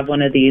 if you have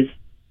one of these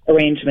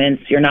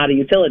arrangements, you're not a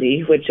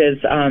utility, which is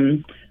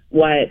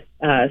what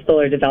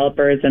solar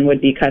developers and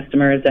would-be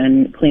customers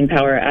and clean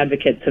power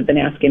advocates have been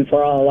asking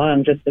for all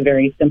along. Just a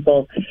very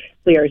simple,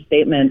 clear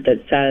statement that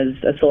says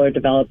a solar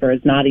developer is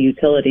not a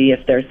utility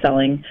if they're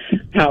selling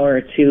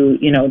power to,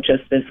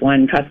 just this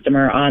one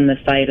customer on the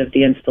site of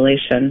the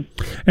installation.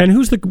 And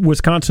who's the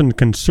Wisconsin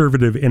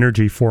Conservative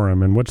Energy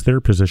Forum, and what's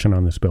their position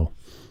on this bill?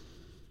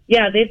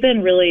 Yeah, they've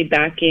been really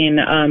backing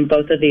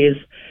both of these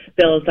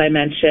bills I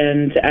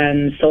mentioned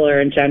and solar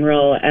in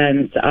general,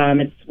 and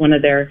it's one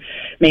of their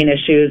main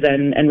issues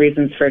and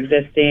reasons for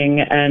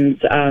existing. And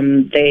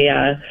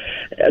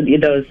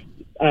those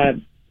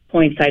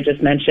points I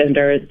just mentioned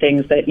are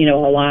things that,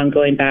 along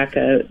going back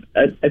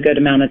a good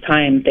amount of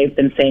time, they've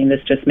been saying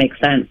this just makes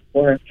sense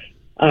for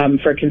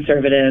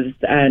conservatives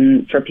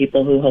and for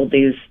people who hold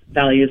these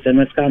values in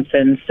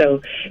Wisconsin.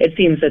 So it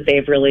seems that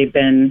they've really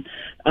been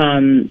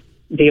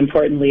the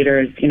important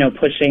leaders,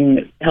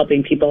 pushing,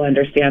 helping people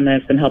understand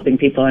this and helping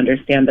people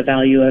understand the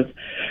value of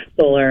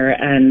solar,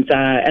 and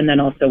then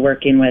also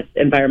working with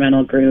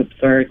environmental groups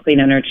or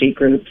clean energy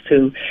groups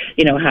who,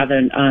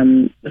 haven't,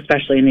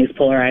 especially in these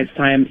polarized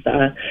times,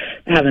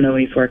 haven't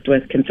always worked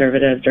with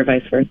conservatives or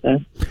vice versa.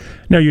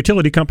 Now,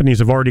 utility companies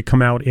have already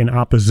come out in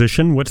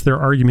opposition. What's their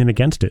argument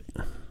against it?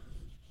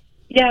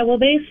 Yeah, well,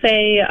 they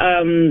say,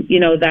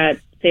 that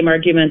same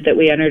argument that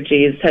We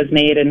Energies has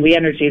made, and We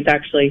Energies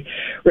actually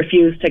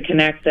refused to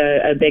connect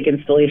a big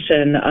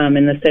installation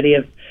in the city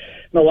of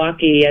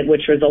Milwaukee,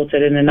 which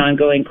resulted in an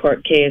ongoing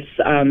court case.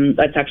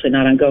 That's actually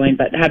not ongoing,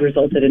 but had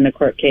resulted in a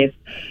court case.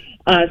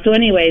 So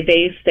anyway,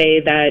 they say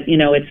that,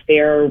 it's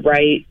their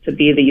right to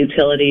be the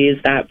utilities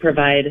that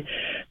provide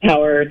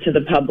power to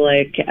the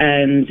public,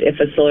 and if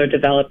a solar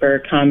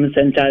developer comes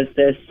and does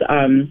this,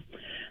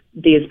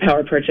 these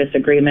power purchase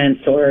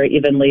agreements or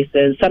even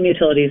leases. Some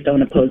utilities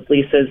don't oppose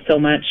leases so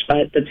much,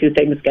 but the two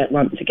things get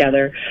lumped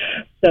together.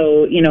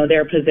 So,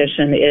 their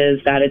position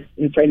is that it's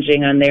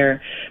infringing on their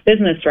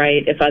business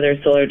right if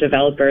other solar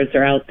developers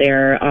are out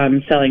there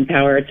selling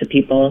power to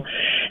people.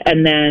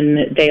 And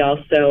then they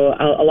also,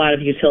 a lot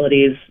of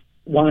utilities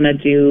want to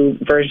do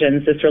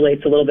versions. This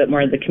relates a little bit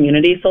more to the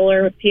community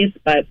solar piece,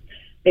 but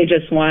they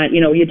just want,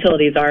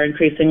 utilities are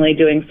increasingly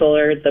doing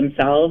solar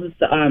themselves.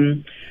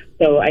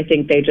 So I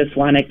think they just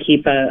want to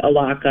keep a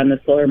lock on the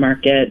solar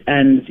market.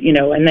 And,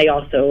 and they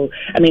also,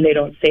 they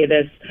don't say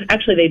this.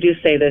 Actually, they do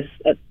say this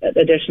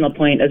additional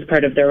point as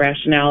part of their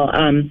rationale.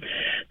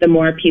 The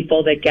more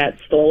people that get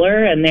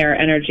solar and their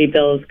energy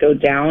bills go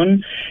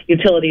down,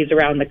 utilities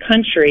around the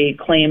country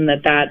claim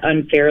that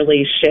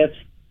unfairly shifts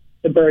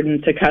the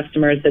burden to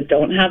customers that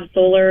don't have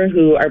solar,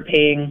 who are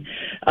paying,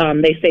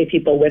 they say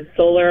people with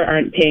solar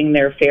aren't paying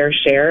their fair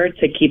share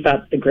to keep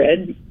up the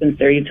grid since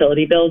their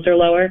utility bills are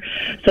lower.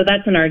 So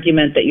that's an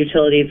argument that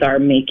utilities are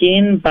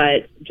making,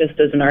 but just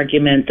as an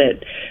argument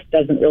that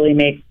doesn't really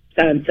make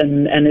sense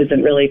and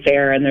isn't really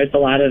fair. And there's a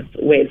lot of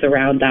ways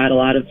around that, a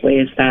lot of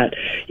ways that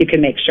you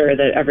can make sure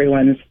that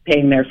everyone's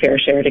paying their fair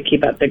share to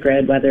keep up the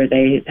grid, whether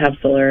they have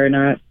solar or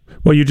not.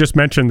 Well, you just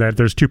mentioned that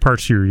there's two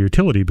parts to your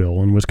utility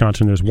bill. In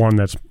Wisconsin, there's one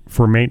that's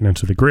for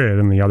maintenance of the grid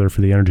and the other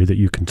for the energy that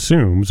you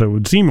consume. So it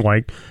would seem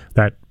like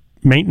that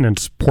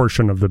maintenance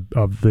portion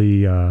of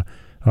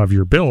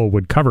your bill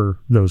would cover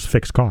those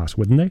fixed costs,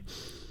 wouldn't they?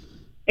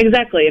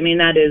 Exactly.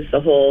 That is the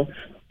whole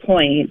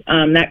point.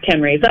 That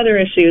can raise other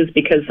issues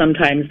because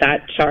sometimes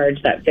that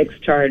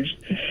fixed charge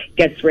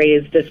gets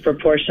raised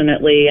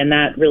disproportionately, and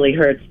that really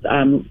hurts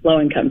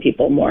low-income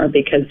people more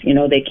because,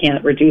 they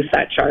can't reduce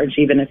that charge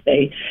even if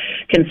they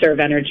conserve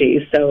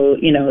energy. So,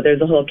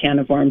 there's a whole can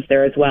of worms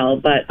there as well.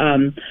 But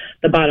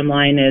the bottom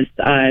line is,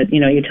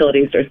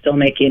 utilities are still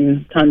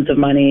making tons of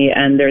money,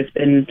 and there's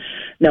been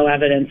no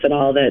evidence at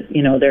all that,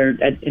 they're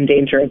in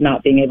danger of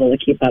not being able to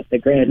keep up the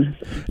grid.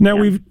 Now,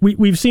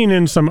 we've seen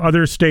in some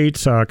other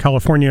states,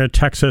 California,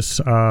 Texas,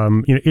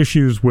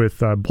 issues with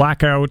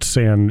blackouts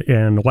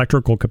and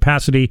electrical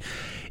capacity.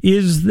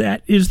 Is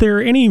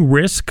there any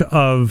risk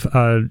of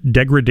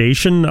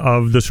degradation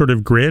of the sort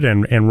of grid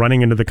and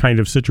running into the kind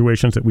of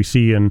situations that we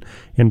see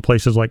in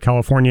places like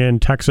California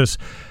and Texas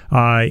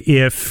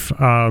if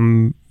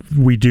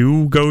we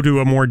do go to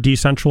a more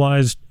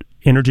decentralized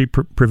energy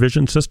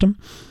provision system?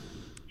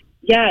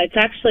 Yeah, it's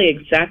actually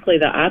exactly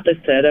the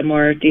opposite. A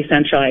more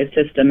decentralized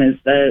system is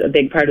a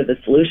big part of the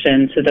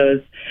solution to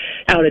those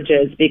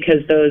outages,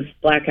 because those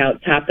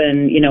blackouts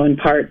happen, in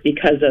part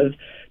because of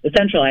the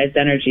centralized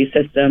energy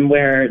system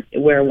where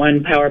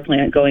one power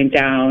plant going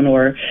down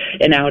or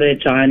an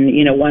outage on,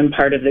 one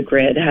part of the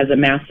grid has a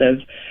massive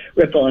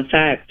ripple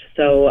effect.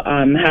 So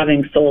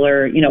having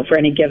solar, for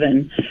any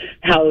given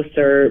house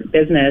or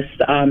business,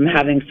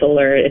 having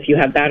solar, if you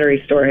have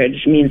battery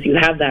storage, means you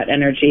have that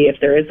energy if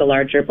there is a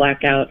larger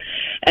blackout.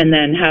 And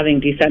then having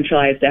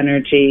decentralized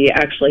energy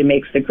actually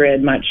makes the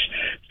grid much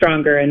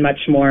stronger and much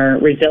more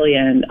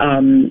resilient.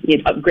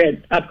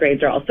 Grid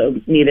upgrades are also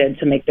needed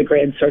to make the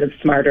grid sort of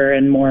smarter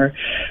and more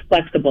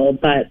flexible,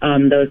 but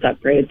those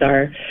upgrades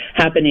are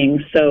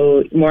happening.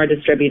 So more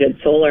distributed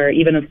solar,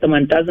 even if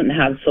someone doesn't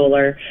have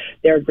solar,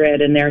 their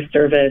grid and their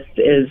service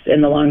is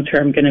in the long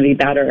term going to be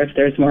better if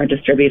there's more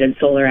distributed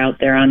solar out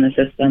there on the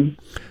system.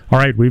 All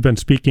right, we've been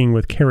speaking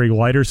with Carrie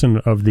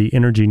Liderson of the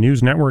Energy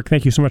News Network.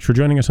 Thank you so much for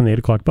joining us on the 8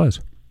 o'clock Buzz.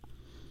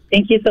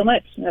 Thank you so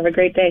much. Have a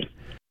great day.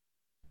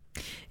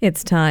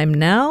 It's time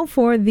now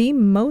for the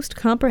most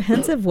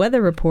comprehensive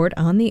weather report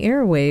on the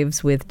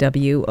airwaves with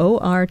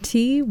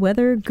WORT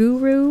weather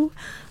guru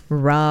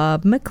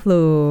Rob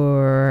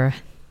McClure.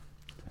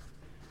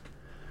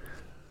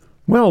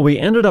 Well, we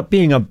ended up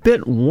being a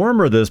bit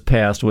warmer this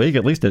past week,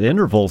 at least at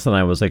intervals, than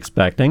I was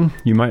expecting.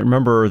 You might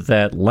remember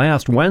that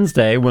last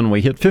Wednesday when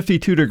we hit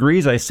 52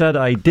 degrees, I said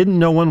I didn't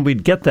know when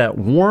we'd get that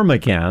warm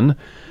again.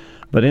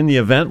 But in the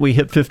event, we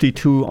hit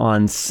 52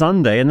 on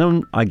Sunday. And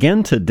then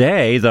again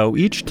today, though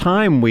each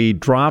time we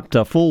dropped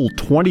a full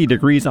 20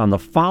 degrees on the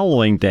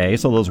following day.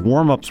 So those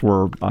warm-ups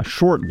were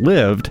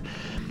short-lived.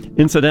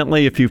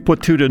 Incidentally, if you've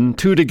put two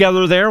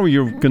together there,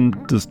 you can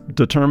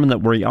determine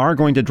that we are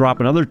going to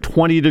drop another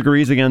 20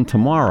 degrees again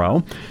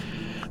tomorrow.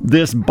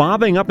 This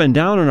bobbing up and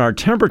down in our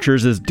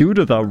temperatures is due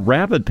to the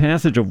rapid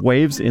passage of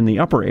waves in the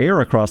upper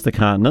air across the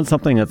continent,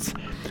 something that's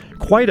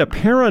quite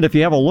apparent if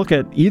you have a look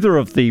at either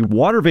of the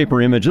water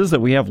vapor images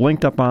that we have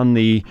linked up on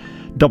the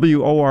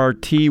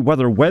WORT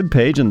weather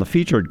webpage and the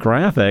featured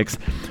graphics.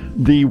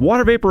 The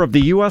water vapor of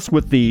the U.S.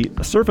 with the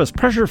surface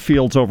pressure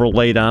fields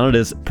overlaid on it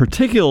is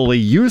particularly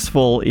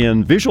useful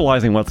in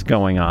visualizing what's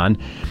going on.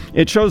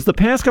 It shows the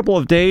past couple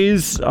of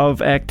days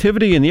of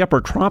activity in the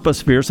upper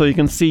troposphere, so you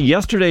can see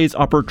yesterday's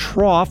upper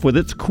trough with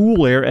its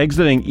cool air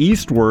exiting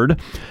eastward,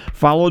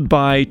 followed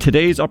by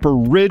today's upper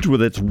ridge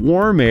with its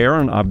warm air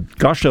and a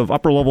gush of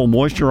upper-level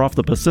moisture off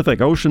the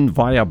Pacific Ocean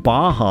via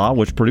Baja,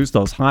 which produced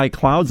those high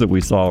clouds that we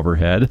saw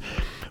overhead,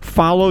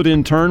 followed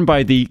in turn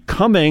by the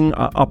coming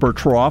upper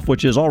trough,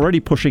 which is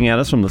already pushing at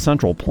us from the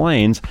Central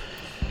Plains.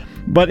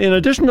 But in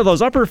addition to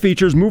those upper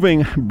features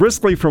moving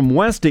briskly from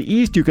west to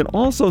east, you can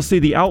also see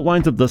the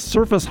outlines of the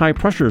surface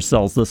high-pressure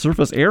cells, the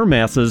surface air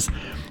masses,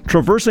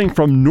 traversing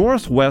from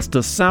northwest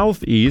to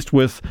southeast,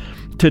 with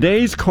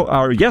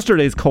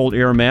yesterday's cold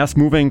air mass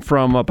moving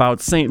from about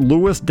St.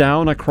 Louis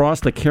down across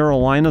the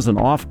Carolinas and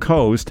off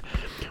coast,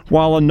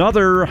 while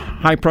another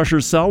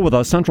high-pressure cell with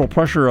a central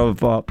pressure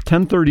of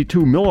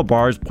 1032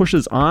 millibars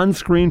pushes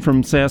on-screen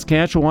from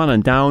Saskatchewan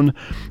and down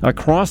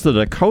across the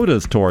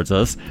Dakotas towards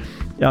us.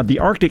 The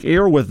Arctic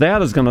air with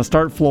that is going to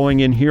start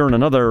flowing in here in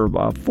another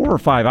 4 or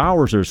 5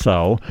 hours or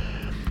so.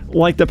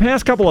 Like the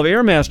past couple of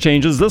air mass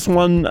changes, this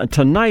one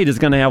tonight is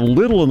going to have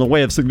little in the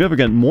way of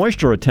significant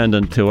moisture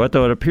attendant to it,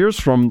 though it appears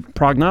from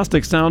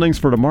prognostic soundings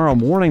for tomorrow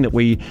morning that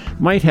we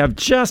might have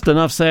just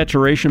enough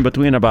saturation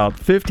between about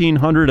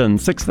 1,500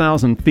 and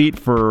 6,000 feet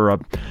for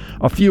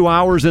a few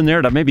hours in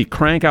there to maybe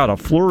crank out a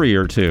flurry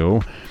or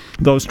two.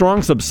 Though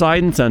strong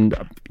subsidence and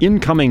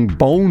incoming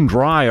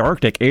bone-dry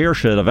Arctic air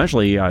should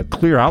eventually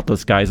clear out the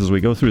skies as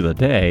we go through the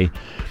day.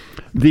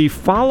 The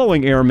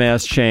following air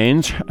mass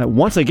change,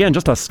 once again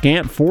just a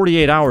scant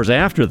 48 hours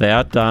after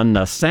that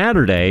on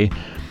Saturday,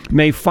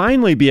 may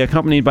finally be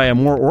accompanied by a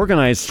more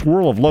organized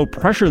swirl of low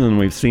pressure than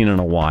we've seen in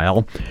a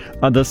while.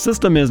 The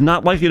system is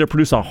not likely to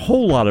produce a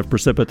whole lot of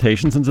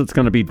precipitation since it's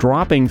going to be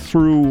dropping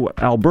through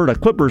Alberta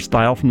Clipper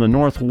style from the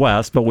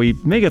northwest, but we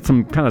may get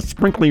some kind of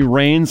sprinkly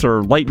rains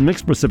or light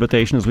mixed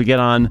precipitation as we get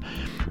on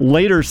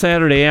later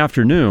Saturday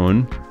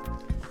afternoon.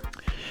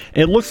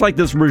 It looks like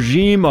this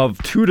regime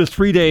of 2 to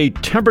 3 day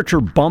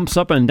temperature bumps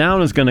up and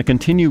down is going to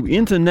continue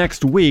into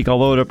next week,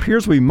 although it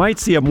appears we might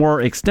see a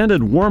more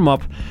extended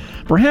warm-up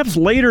perhaps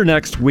later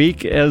next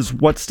week as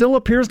what still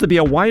appears to be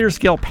a wider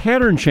scale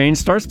pattern change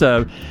starts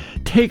to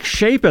take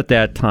shape at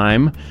that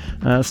time.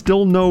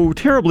 Still no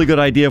terribly good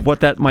idea of what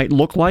that might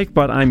look like,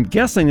 but I'm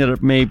guessing that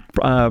it may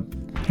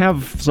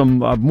have some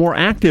more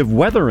active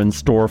weather in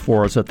store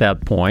for us at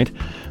that point.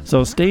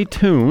 So stay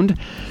tuned.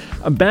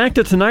 Back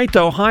to tonight,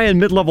 though, high and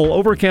mid-level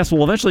overcast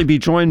will eventually be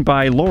joined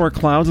by lower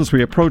clouds as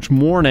we approach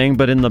morning,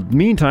 but in the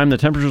meantime, the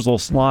temperatures will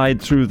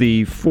slide through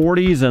the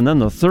 40s and then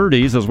the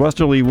 30s as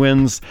westerly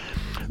winds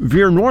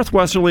veer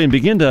northwesterly and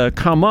begin to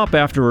come up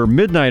after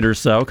midnight or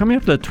so, coming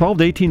up to 12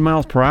 to 18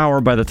 miles per hour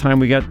by the time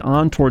we get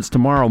on towards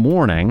tomorrow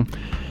morning.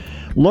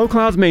 Low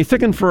clouds may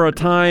thicken for a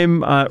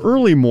time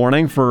early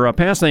morning for a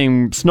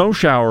passing snow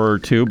shower or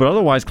two, but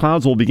otherwise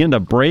clouds will begin to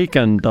break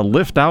and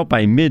lift out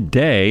by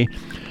midday.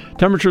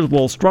 Temperatures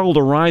will struggle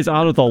to rise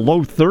out of the low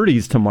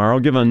 30s tomorrow,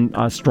 given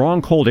a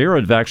strong cold air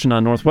advection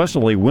on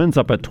northwesterly winds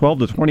up at 12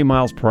 to 20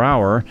 miles per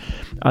hour.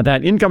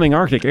 That incoming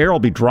Arctic air will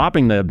be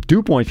dropping the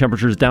dew point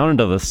temperatures down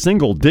into the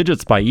single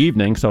digits by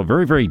evening, so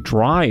very, very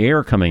dry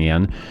air coming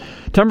in.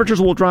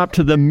 Temperatures will drop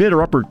to the mid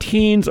or upper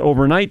teens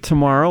overnight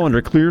tomorrow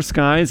under clear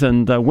skies,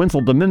 and winds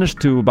will diminish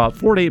to about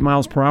 4 to 8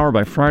 miles per hour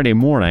by Friday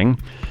morning.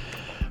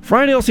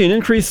 Friday will see an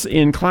increase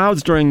in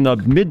clouds during the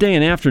midday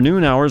and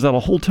afternoon hours that'll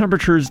hold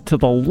temperatures to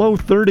the low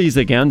 30s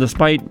again,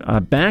 despite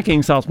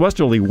backing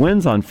southwesterly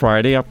winds on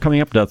Friday,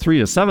 coming up to 3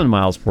 to 7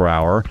 miles per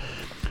hour.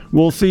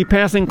 We'll see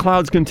passing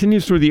clouds continue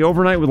through the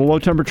overnight with a low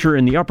temperature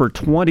in the upper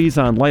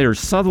 20s on lighter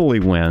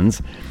southerly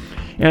winds.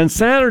 And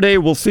Saturday,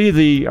 we'll see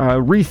the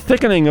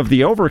re-thickening of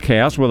the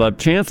overcast with a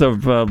chance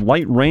of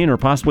light rain or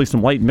possibly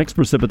some light mixed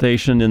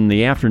precipitation in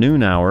the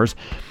afternoon hours.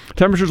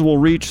 Temperatures will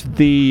reach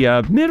the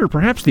mid or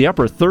perhaps the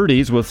upper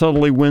 30s with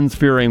southerly winds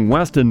veering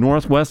west and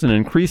northwest and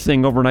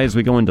increasing overnight as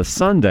we go into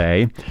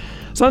Sunday.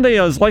 Sunday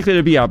is likely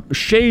to be a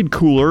shade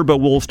cooler, but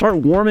we'll start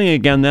warming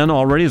again then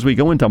already as we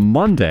go into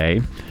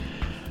Monday.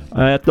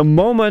 At the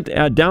moment,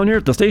 down here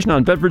at the station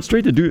on Bedford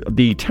Street,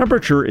 the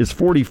temperature is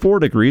 44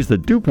 degrees. The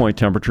dew point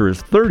temperature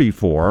is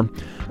 34.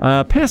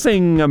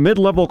 Passing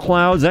mid-level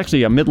clouds,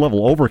 actually a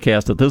mid-level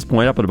overcast at this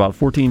point, up at about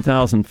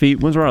 14,000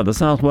 feet. Winds are out of the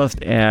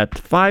southwest at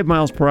 5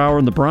 miles per hour,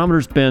 and the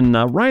barometer's been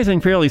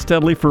rising fairly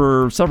steadily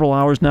for several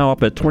hours now,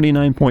 up at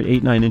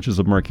 29.89 inches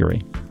of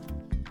mercury.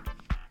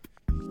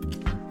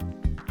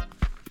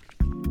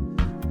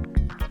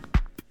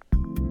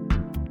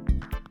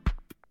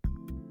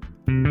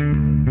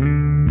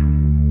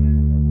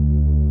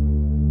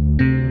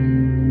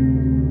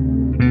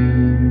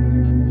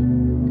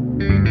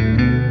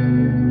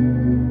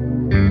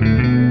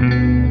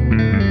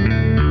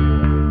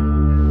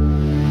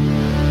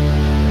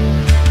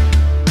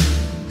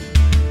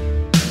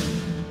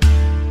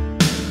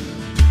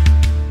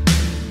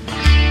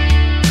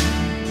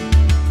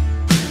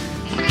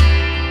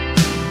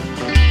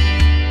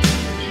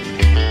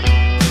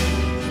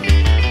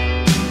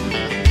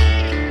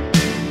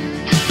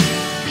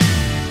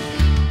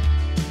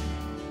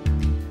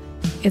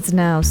 It's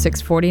now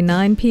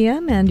 6:49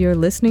 p.m. and you're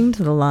listening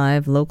to the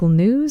live local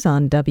news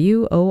on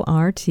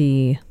WORT.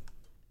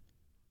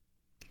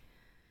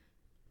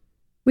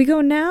 We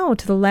go now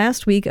to the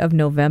last week of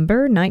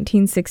November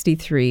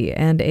 1963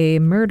 and a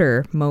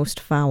murder most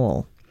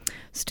foul.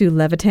 Stu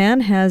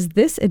Levitan has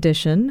this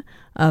edition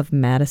of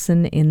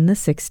Madison in the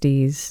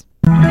 60s.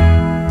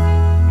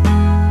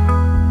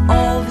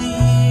 All the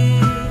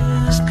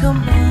years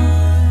combined,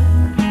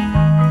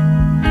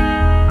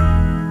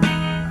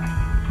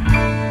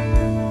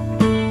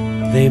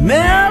 they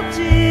melt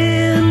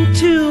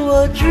into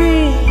a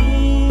dream.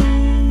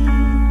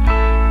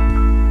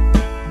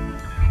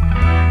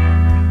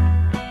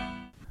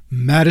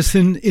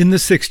 Madison in the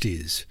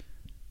 60s,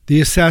 the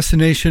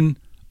assassination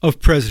of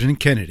President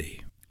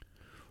Kennedy.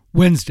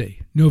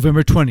 Wednesday,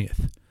 November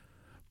 20th.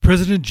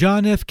 President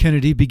John F.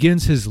 Kennedy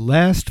begins his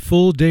last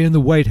full day in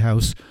the White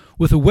House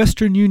with a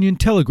Western Union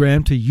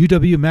telegram to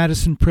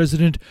UW-Madison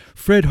President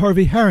Fred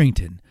Harvey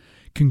Harrington,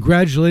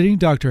 congratulating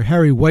Dr.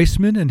 Harry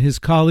Weissman and his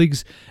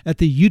colleagues at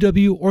the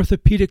UW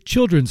Orthopedic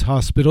Children's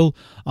Hospital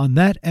on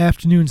that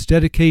afternoon's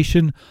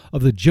dedication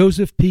of the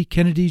Joseph P.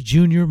 Kennedy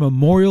Jr.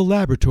 Memorial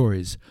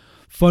Laboratories,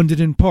 funded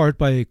in part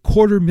by a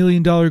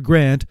 $250,000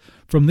 grant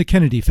from the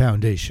Kennedy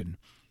Foundation.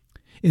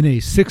 In a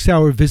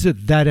 6-hour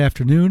visit that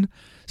afternoon,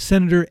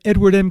 Senator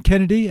Edward M.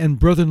 Kennedy and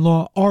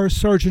brother-in-law R.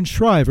 Sargent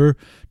Shriver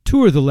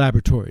tour the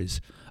laboratories,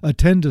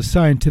 attend a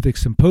scientific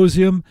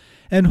symposium,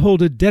 and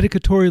hold a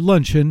dedicatory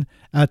luncheon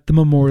at the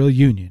Memorial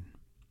Union.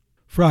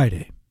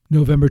 Friday,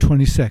 November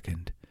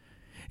 22nd.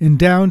 In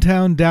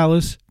downtown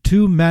Dallas,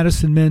 2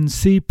 Madison men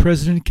see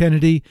President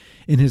Kennedy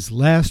in his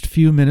last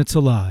few minutes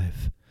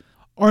alive.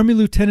 Army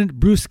Lieutenant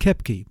Bruce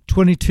Kepke,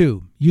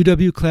 22,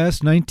 UW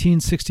Class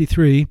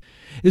 1963,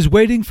 is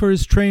waiting for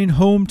his train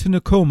home to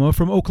Nakoma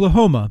from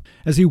Oklahoma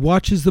as he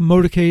watches the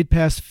motorcade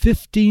pass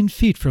 15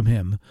 feet from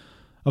him,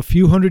 a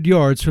few hundred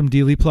yards from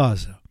Dealey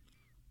Plaza.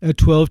 At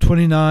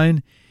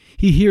 12:29,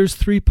 he hears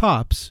 3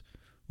 pops,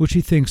 which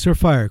he thinks are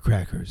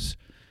firecrackers.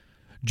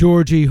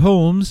 George E.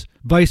 Holmes,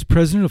 vice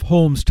president of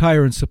Holmes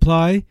Tire and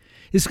Supply,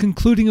 is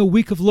concluding a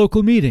week of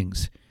local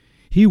meetings.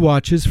 He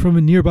watches from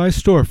a nearby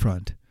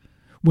storefront.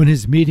 When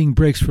his meeting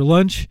breaks for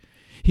lunch,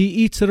 he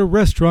eats at a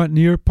restaurant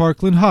near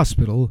Parkland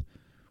Hospital,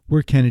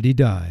 where Kennedy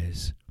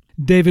dies.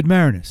 David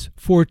Marinus,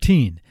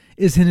 14,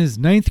 is in his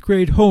 9th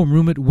grade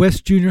homeroom at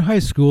West Junior High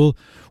School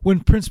when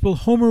Principal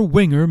Homer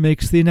Winger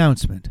makes the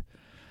announcement.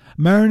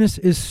 Marinus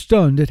is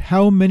stunned at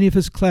how many of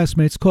his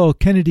classmates call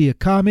Kennedy a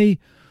commie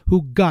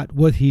who got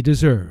what he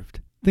deserved.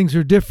 Things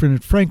are different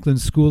at Franklin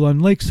School on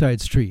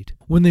Lakeside Street.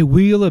 When they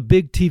wheel a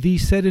big TV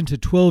set into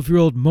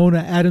 12-year-old Mona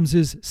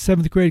Adams's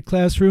 7th grade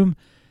classroom,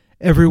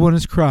 everyone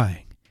is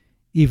crying,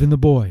 even the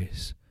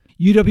boys.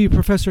 UW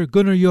professor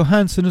Gunnar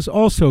Johansson is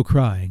also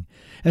crying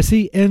as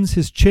he ends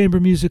his chamber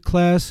music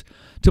class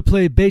to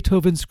play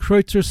Beethoven's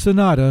Kreutzer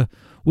Sonata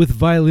with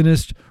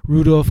violinist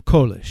Rudolf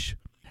Kolisch.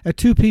 At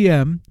 2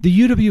 p.m., the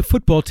UW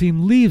football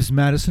team leaves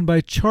Madison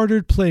by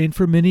chartered plane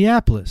for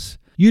Minneapolis.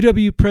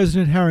 UW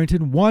President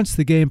Harrington wants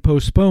the game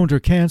postponed or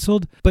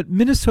canceled, but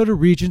Minnesota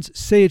regents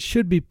say it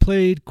should be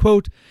played,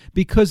 quote,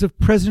 because of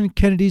President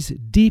Kennedy's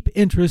deep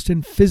interest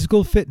in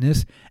physical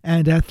fitness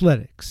and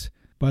athletics.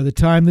 By the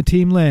time the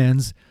team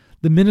lands,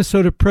 the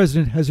Minnesota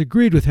president has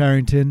agreed with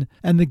Harrington,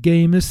 and the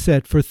game is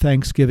set for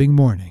Thanksgiving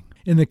morning.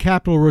 In the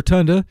Capitol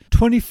Rotunda,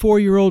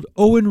 24-year-old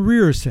Owen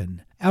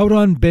Rearson, out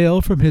on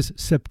bail from his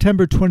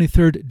September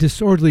 23rd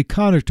disorderly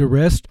conduct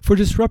arrest for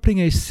disrupting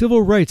a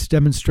civil rights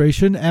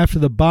demonstration after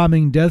the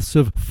bombing deaths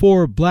of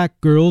 4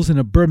 black girls in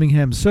a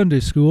Birmingham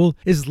Sunday school,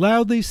 is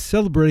loudly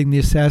celebrating the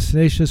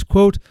assassination as,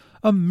 quote,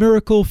 a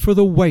miracle for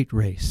the white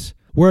race.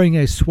 Wearing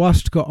a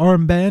swastika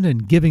armband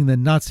and giving the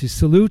Nazi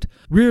salute,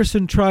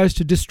 Rearson tries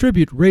to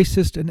distribute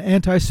racist and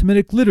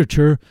anti-Semitic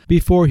literature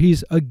before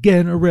he's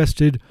again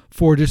arrested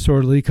for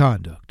disorderly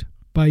conduct.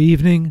 By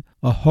evening,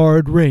 a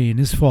hard rain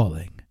is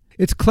falling.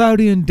 It's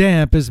cloudy and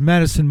damp as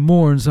Madison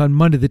mourns on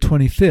Monday the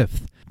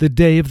 25th, the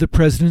day of the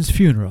president's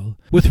funeral,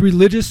 with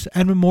religious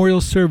and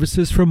memorial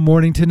services from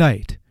morning to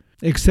night.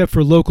 Except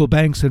for local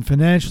banks and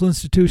financial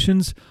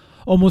institutions,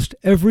 almost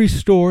every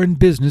store and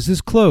business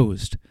is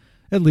closed,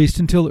 at least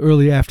until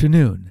early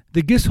afternoon.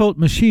 The Gisholt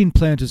machine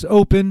plant is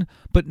open,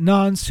 but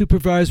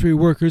non-supervisory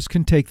workers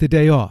can take the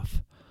day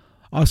off.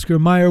 Oscar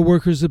Mayer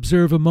workers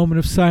observe a moment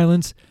of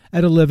silence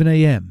at 11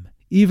 a.m.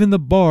 Even the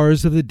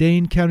bars of the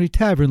Dane County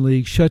Tavern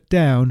League shut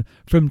down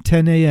from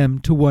 10 a.m.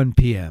 to 1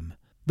 p.m.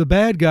 The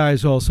bad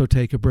guys also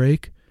take a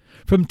break.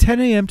 From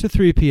 10 a.m. to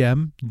 3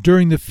 p.m.,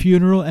 during the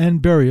funeral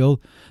and burial,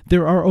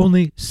 there are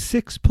only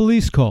 6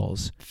 police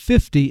calls.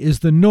 50 is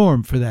the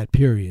norm for that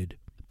period.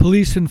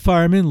 Police and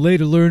firemen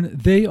later learn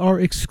they are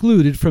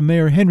excluded from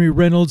Mayor Henry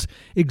Reynolds'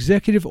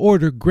 executive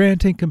order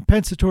granting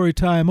compensatory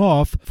time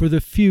off for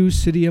the few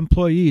city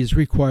employees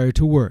required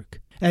to work.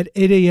 At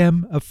 8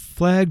 a.m., a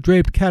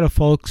flag-draped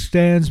catafalque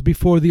stands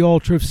before the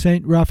altar of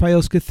St.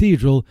 Raphael's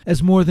Cathedral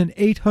as more than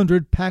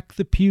 800 pack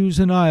the pews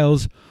and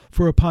aisles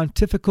for a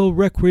pontifical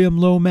Requiem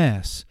Low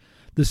Mass,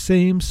 the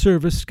same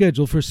service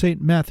scheduled for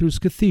St. Matthew's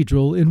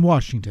Cathedral in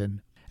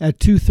Washington. At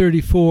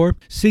 2:34,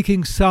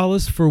 seeking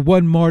solace for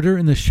one martyr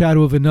in the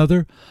shadow of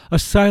another, a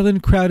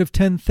silent crowd of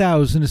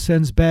 10,000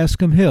 ascends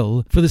Bascom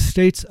Hill for the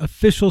state's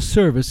official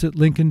service at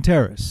Lincoln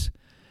Terrace.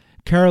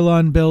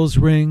 Carillon bells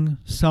ring,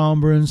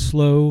 somber and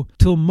slow,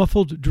 till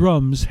muffled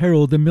drums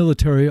herald the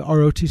military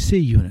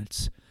ROTC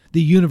units.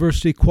 The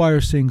university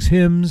choir sings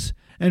hymns,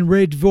 and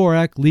Ray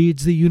Dvorak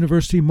leads the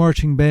university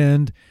marching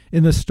band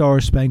in the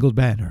Star-Spangled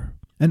Banner.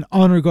 An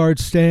honor guard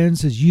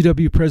stands as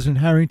UW President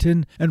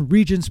Harrington and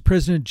Regents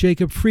President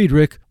Jacob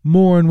Friedrich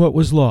mourn what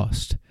was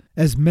lost.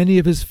 As many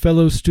of his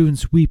fellow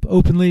students weep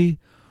openly,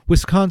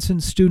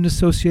 Wisconsin Student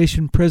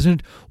Association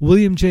President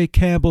William J.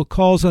 Campbell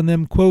calls on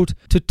them, quote,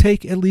 to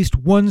take at least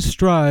one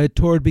stride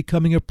toward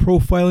becoming a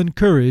profile in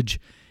courage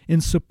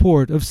in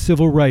support of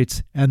civil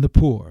rights and the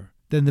poor.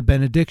 Then the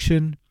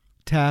benediction,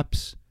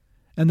 taps,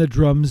 and the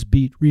drums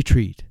beat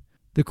retreat.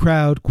 The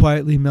crowd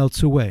quietly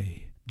melts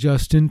away,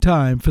 just in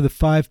time for the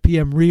 5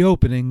 p.m.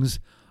 reopenings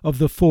of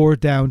the 4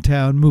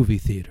 downtown movie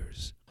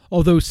theaters.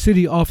 Although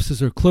city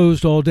offices are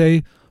closed all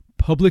day,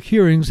 public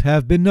hearings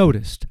have been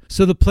noticed,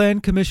 so the Plan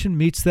Commission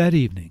meets that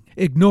evening.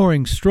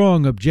 Ignoring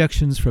strong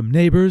objections from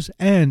neighbors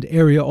and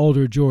area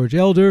alder George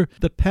Elder,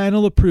 the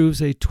panel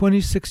approves a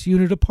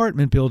 26-unit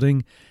apartment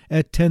building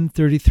at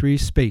 1033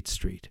 Spate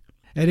Street.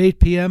 At 8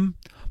 p.m.,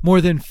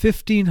 more than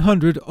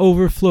 1,500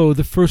 overflow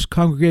the First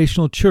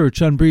Congregational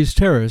Church on Breeze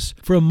Terrace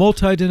for a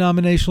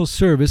multi-denominational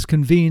service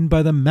convened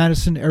by the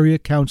Madison Area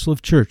Council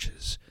of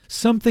Churches.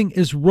 Something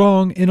is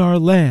wrong in our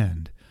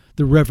land,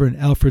 the Reverend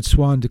Alfred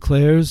Swan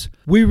declares.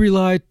 We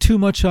rely too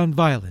much on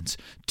violence.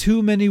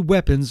 Too many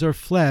weapons are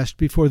flashed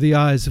before the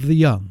eyes of the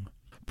young.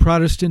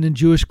 Protestant and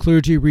Jewish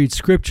clergy read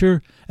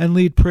scripture and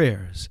lead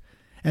prayers,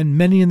 and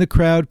many in the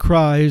crowd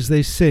cry as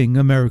they sing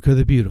America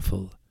the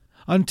Beautiful.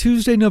 On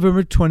Tuesday,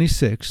 November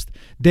 26th,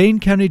 Dane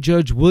County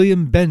Judge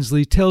William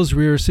Bensley tells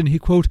Rierson he,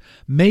 quote,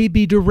 may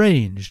be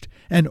deranged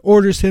and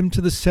orders him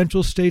to the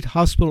Central State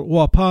Hospital at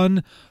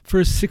Waupun for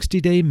a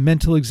 60-day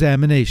mental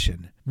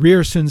examination.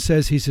 Rierson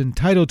says he's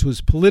entitled to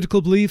his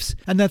political beliefs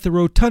and that the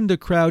Rotunda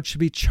crowd should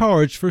be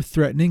charged for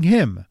threatening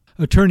him.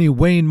 Attorney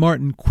Wayne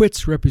Martin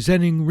quits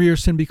representing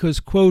Rierson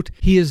because, quote,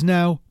 he is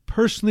now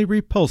personally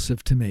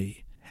repulsive to me.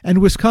 And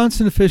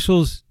Wisconsin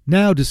officials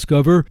now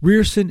discover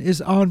Rierson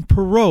is on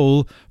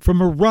parole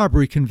from a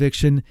robbery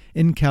conviction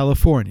in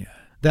California.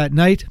 That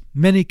night,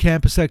 many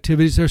campus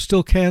activities are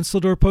still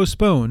canceled or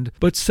postponed,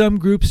 but some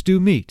groups do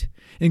meet,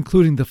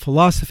 including the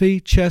Philosophy,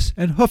 Chess,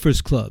 and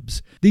Hoofers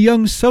Clubs. The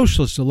Young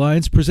Socialist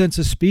Alliance presents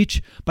a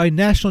speech by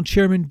National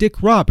Chairman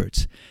Dick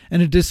Roberts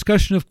and a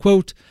discussion of,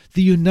 quote,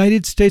 the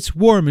United States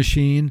war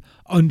machine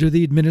under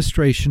the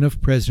administration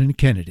of President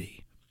Kennedy.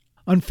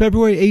 On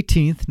February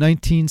 18,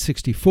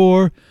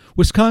 1964,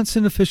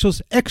 Wisconsin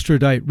officials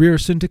extradite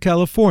Rierson to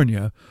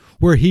California,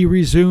 where he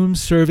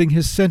resumes serving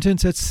his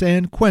sentence at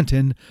San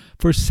Quentin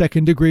for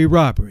second-degree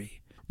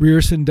robbery.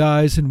 Rierson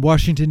dies in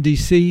Washington,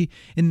 D.C.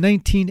 in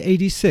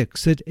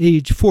 1986 at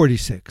age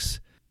 46,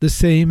 the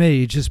same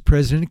age as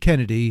President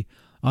Kennedy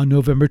on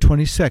November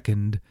 22,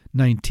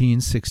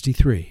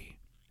 1963.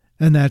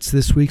 And that's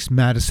this week's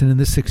Madison in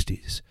the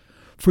 60s.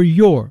 For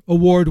your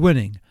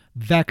award-winning,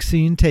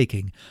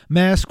 vaccine-taking,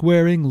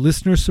 mask-wearing,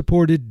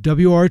 listener-supported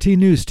WRT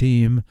News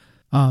team,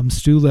 I'm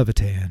Stu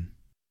Levitan.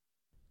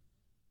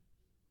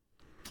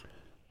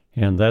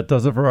 And that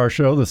does it for our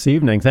show this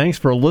evening. Thanks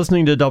for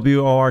listening to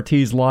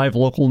WORT's Live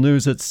Local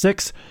News at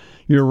 6.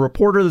 Your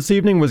reporter this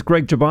evening was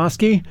Greg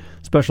Jaboski.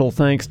 Special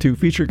thanks to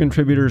feature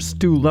contributors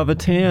Stu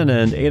Levitan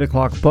and 8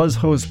 o'clock buzz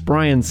host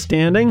Brian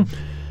Standing.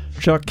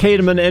 Chuck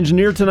Kademan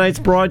engineered tonight's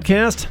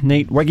broadcast.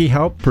 Nate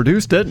Weggehaupt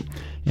produced it.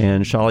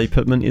 And Shali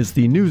Pittman is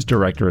the news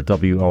director at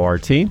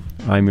WORT.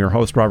 I'm your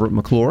host, Robert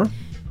McClure.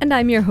 And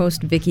I'm your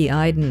host, Vicki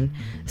Iden.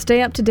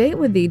 Stay up to date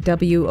with the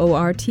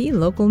WORT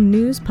Local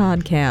News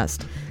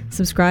Podcast.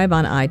 Subscribe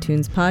on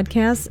iTunes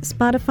Podcasts,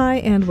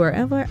 Spotify, and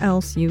wherever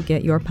else you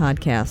get your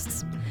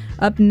podcasts.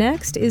 Up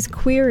next is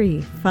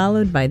Query,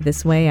 followed by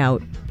This Way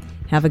Out.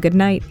 Have a good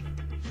night.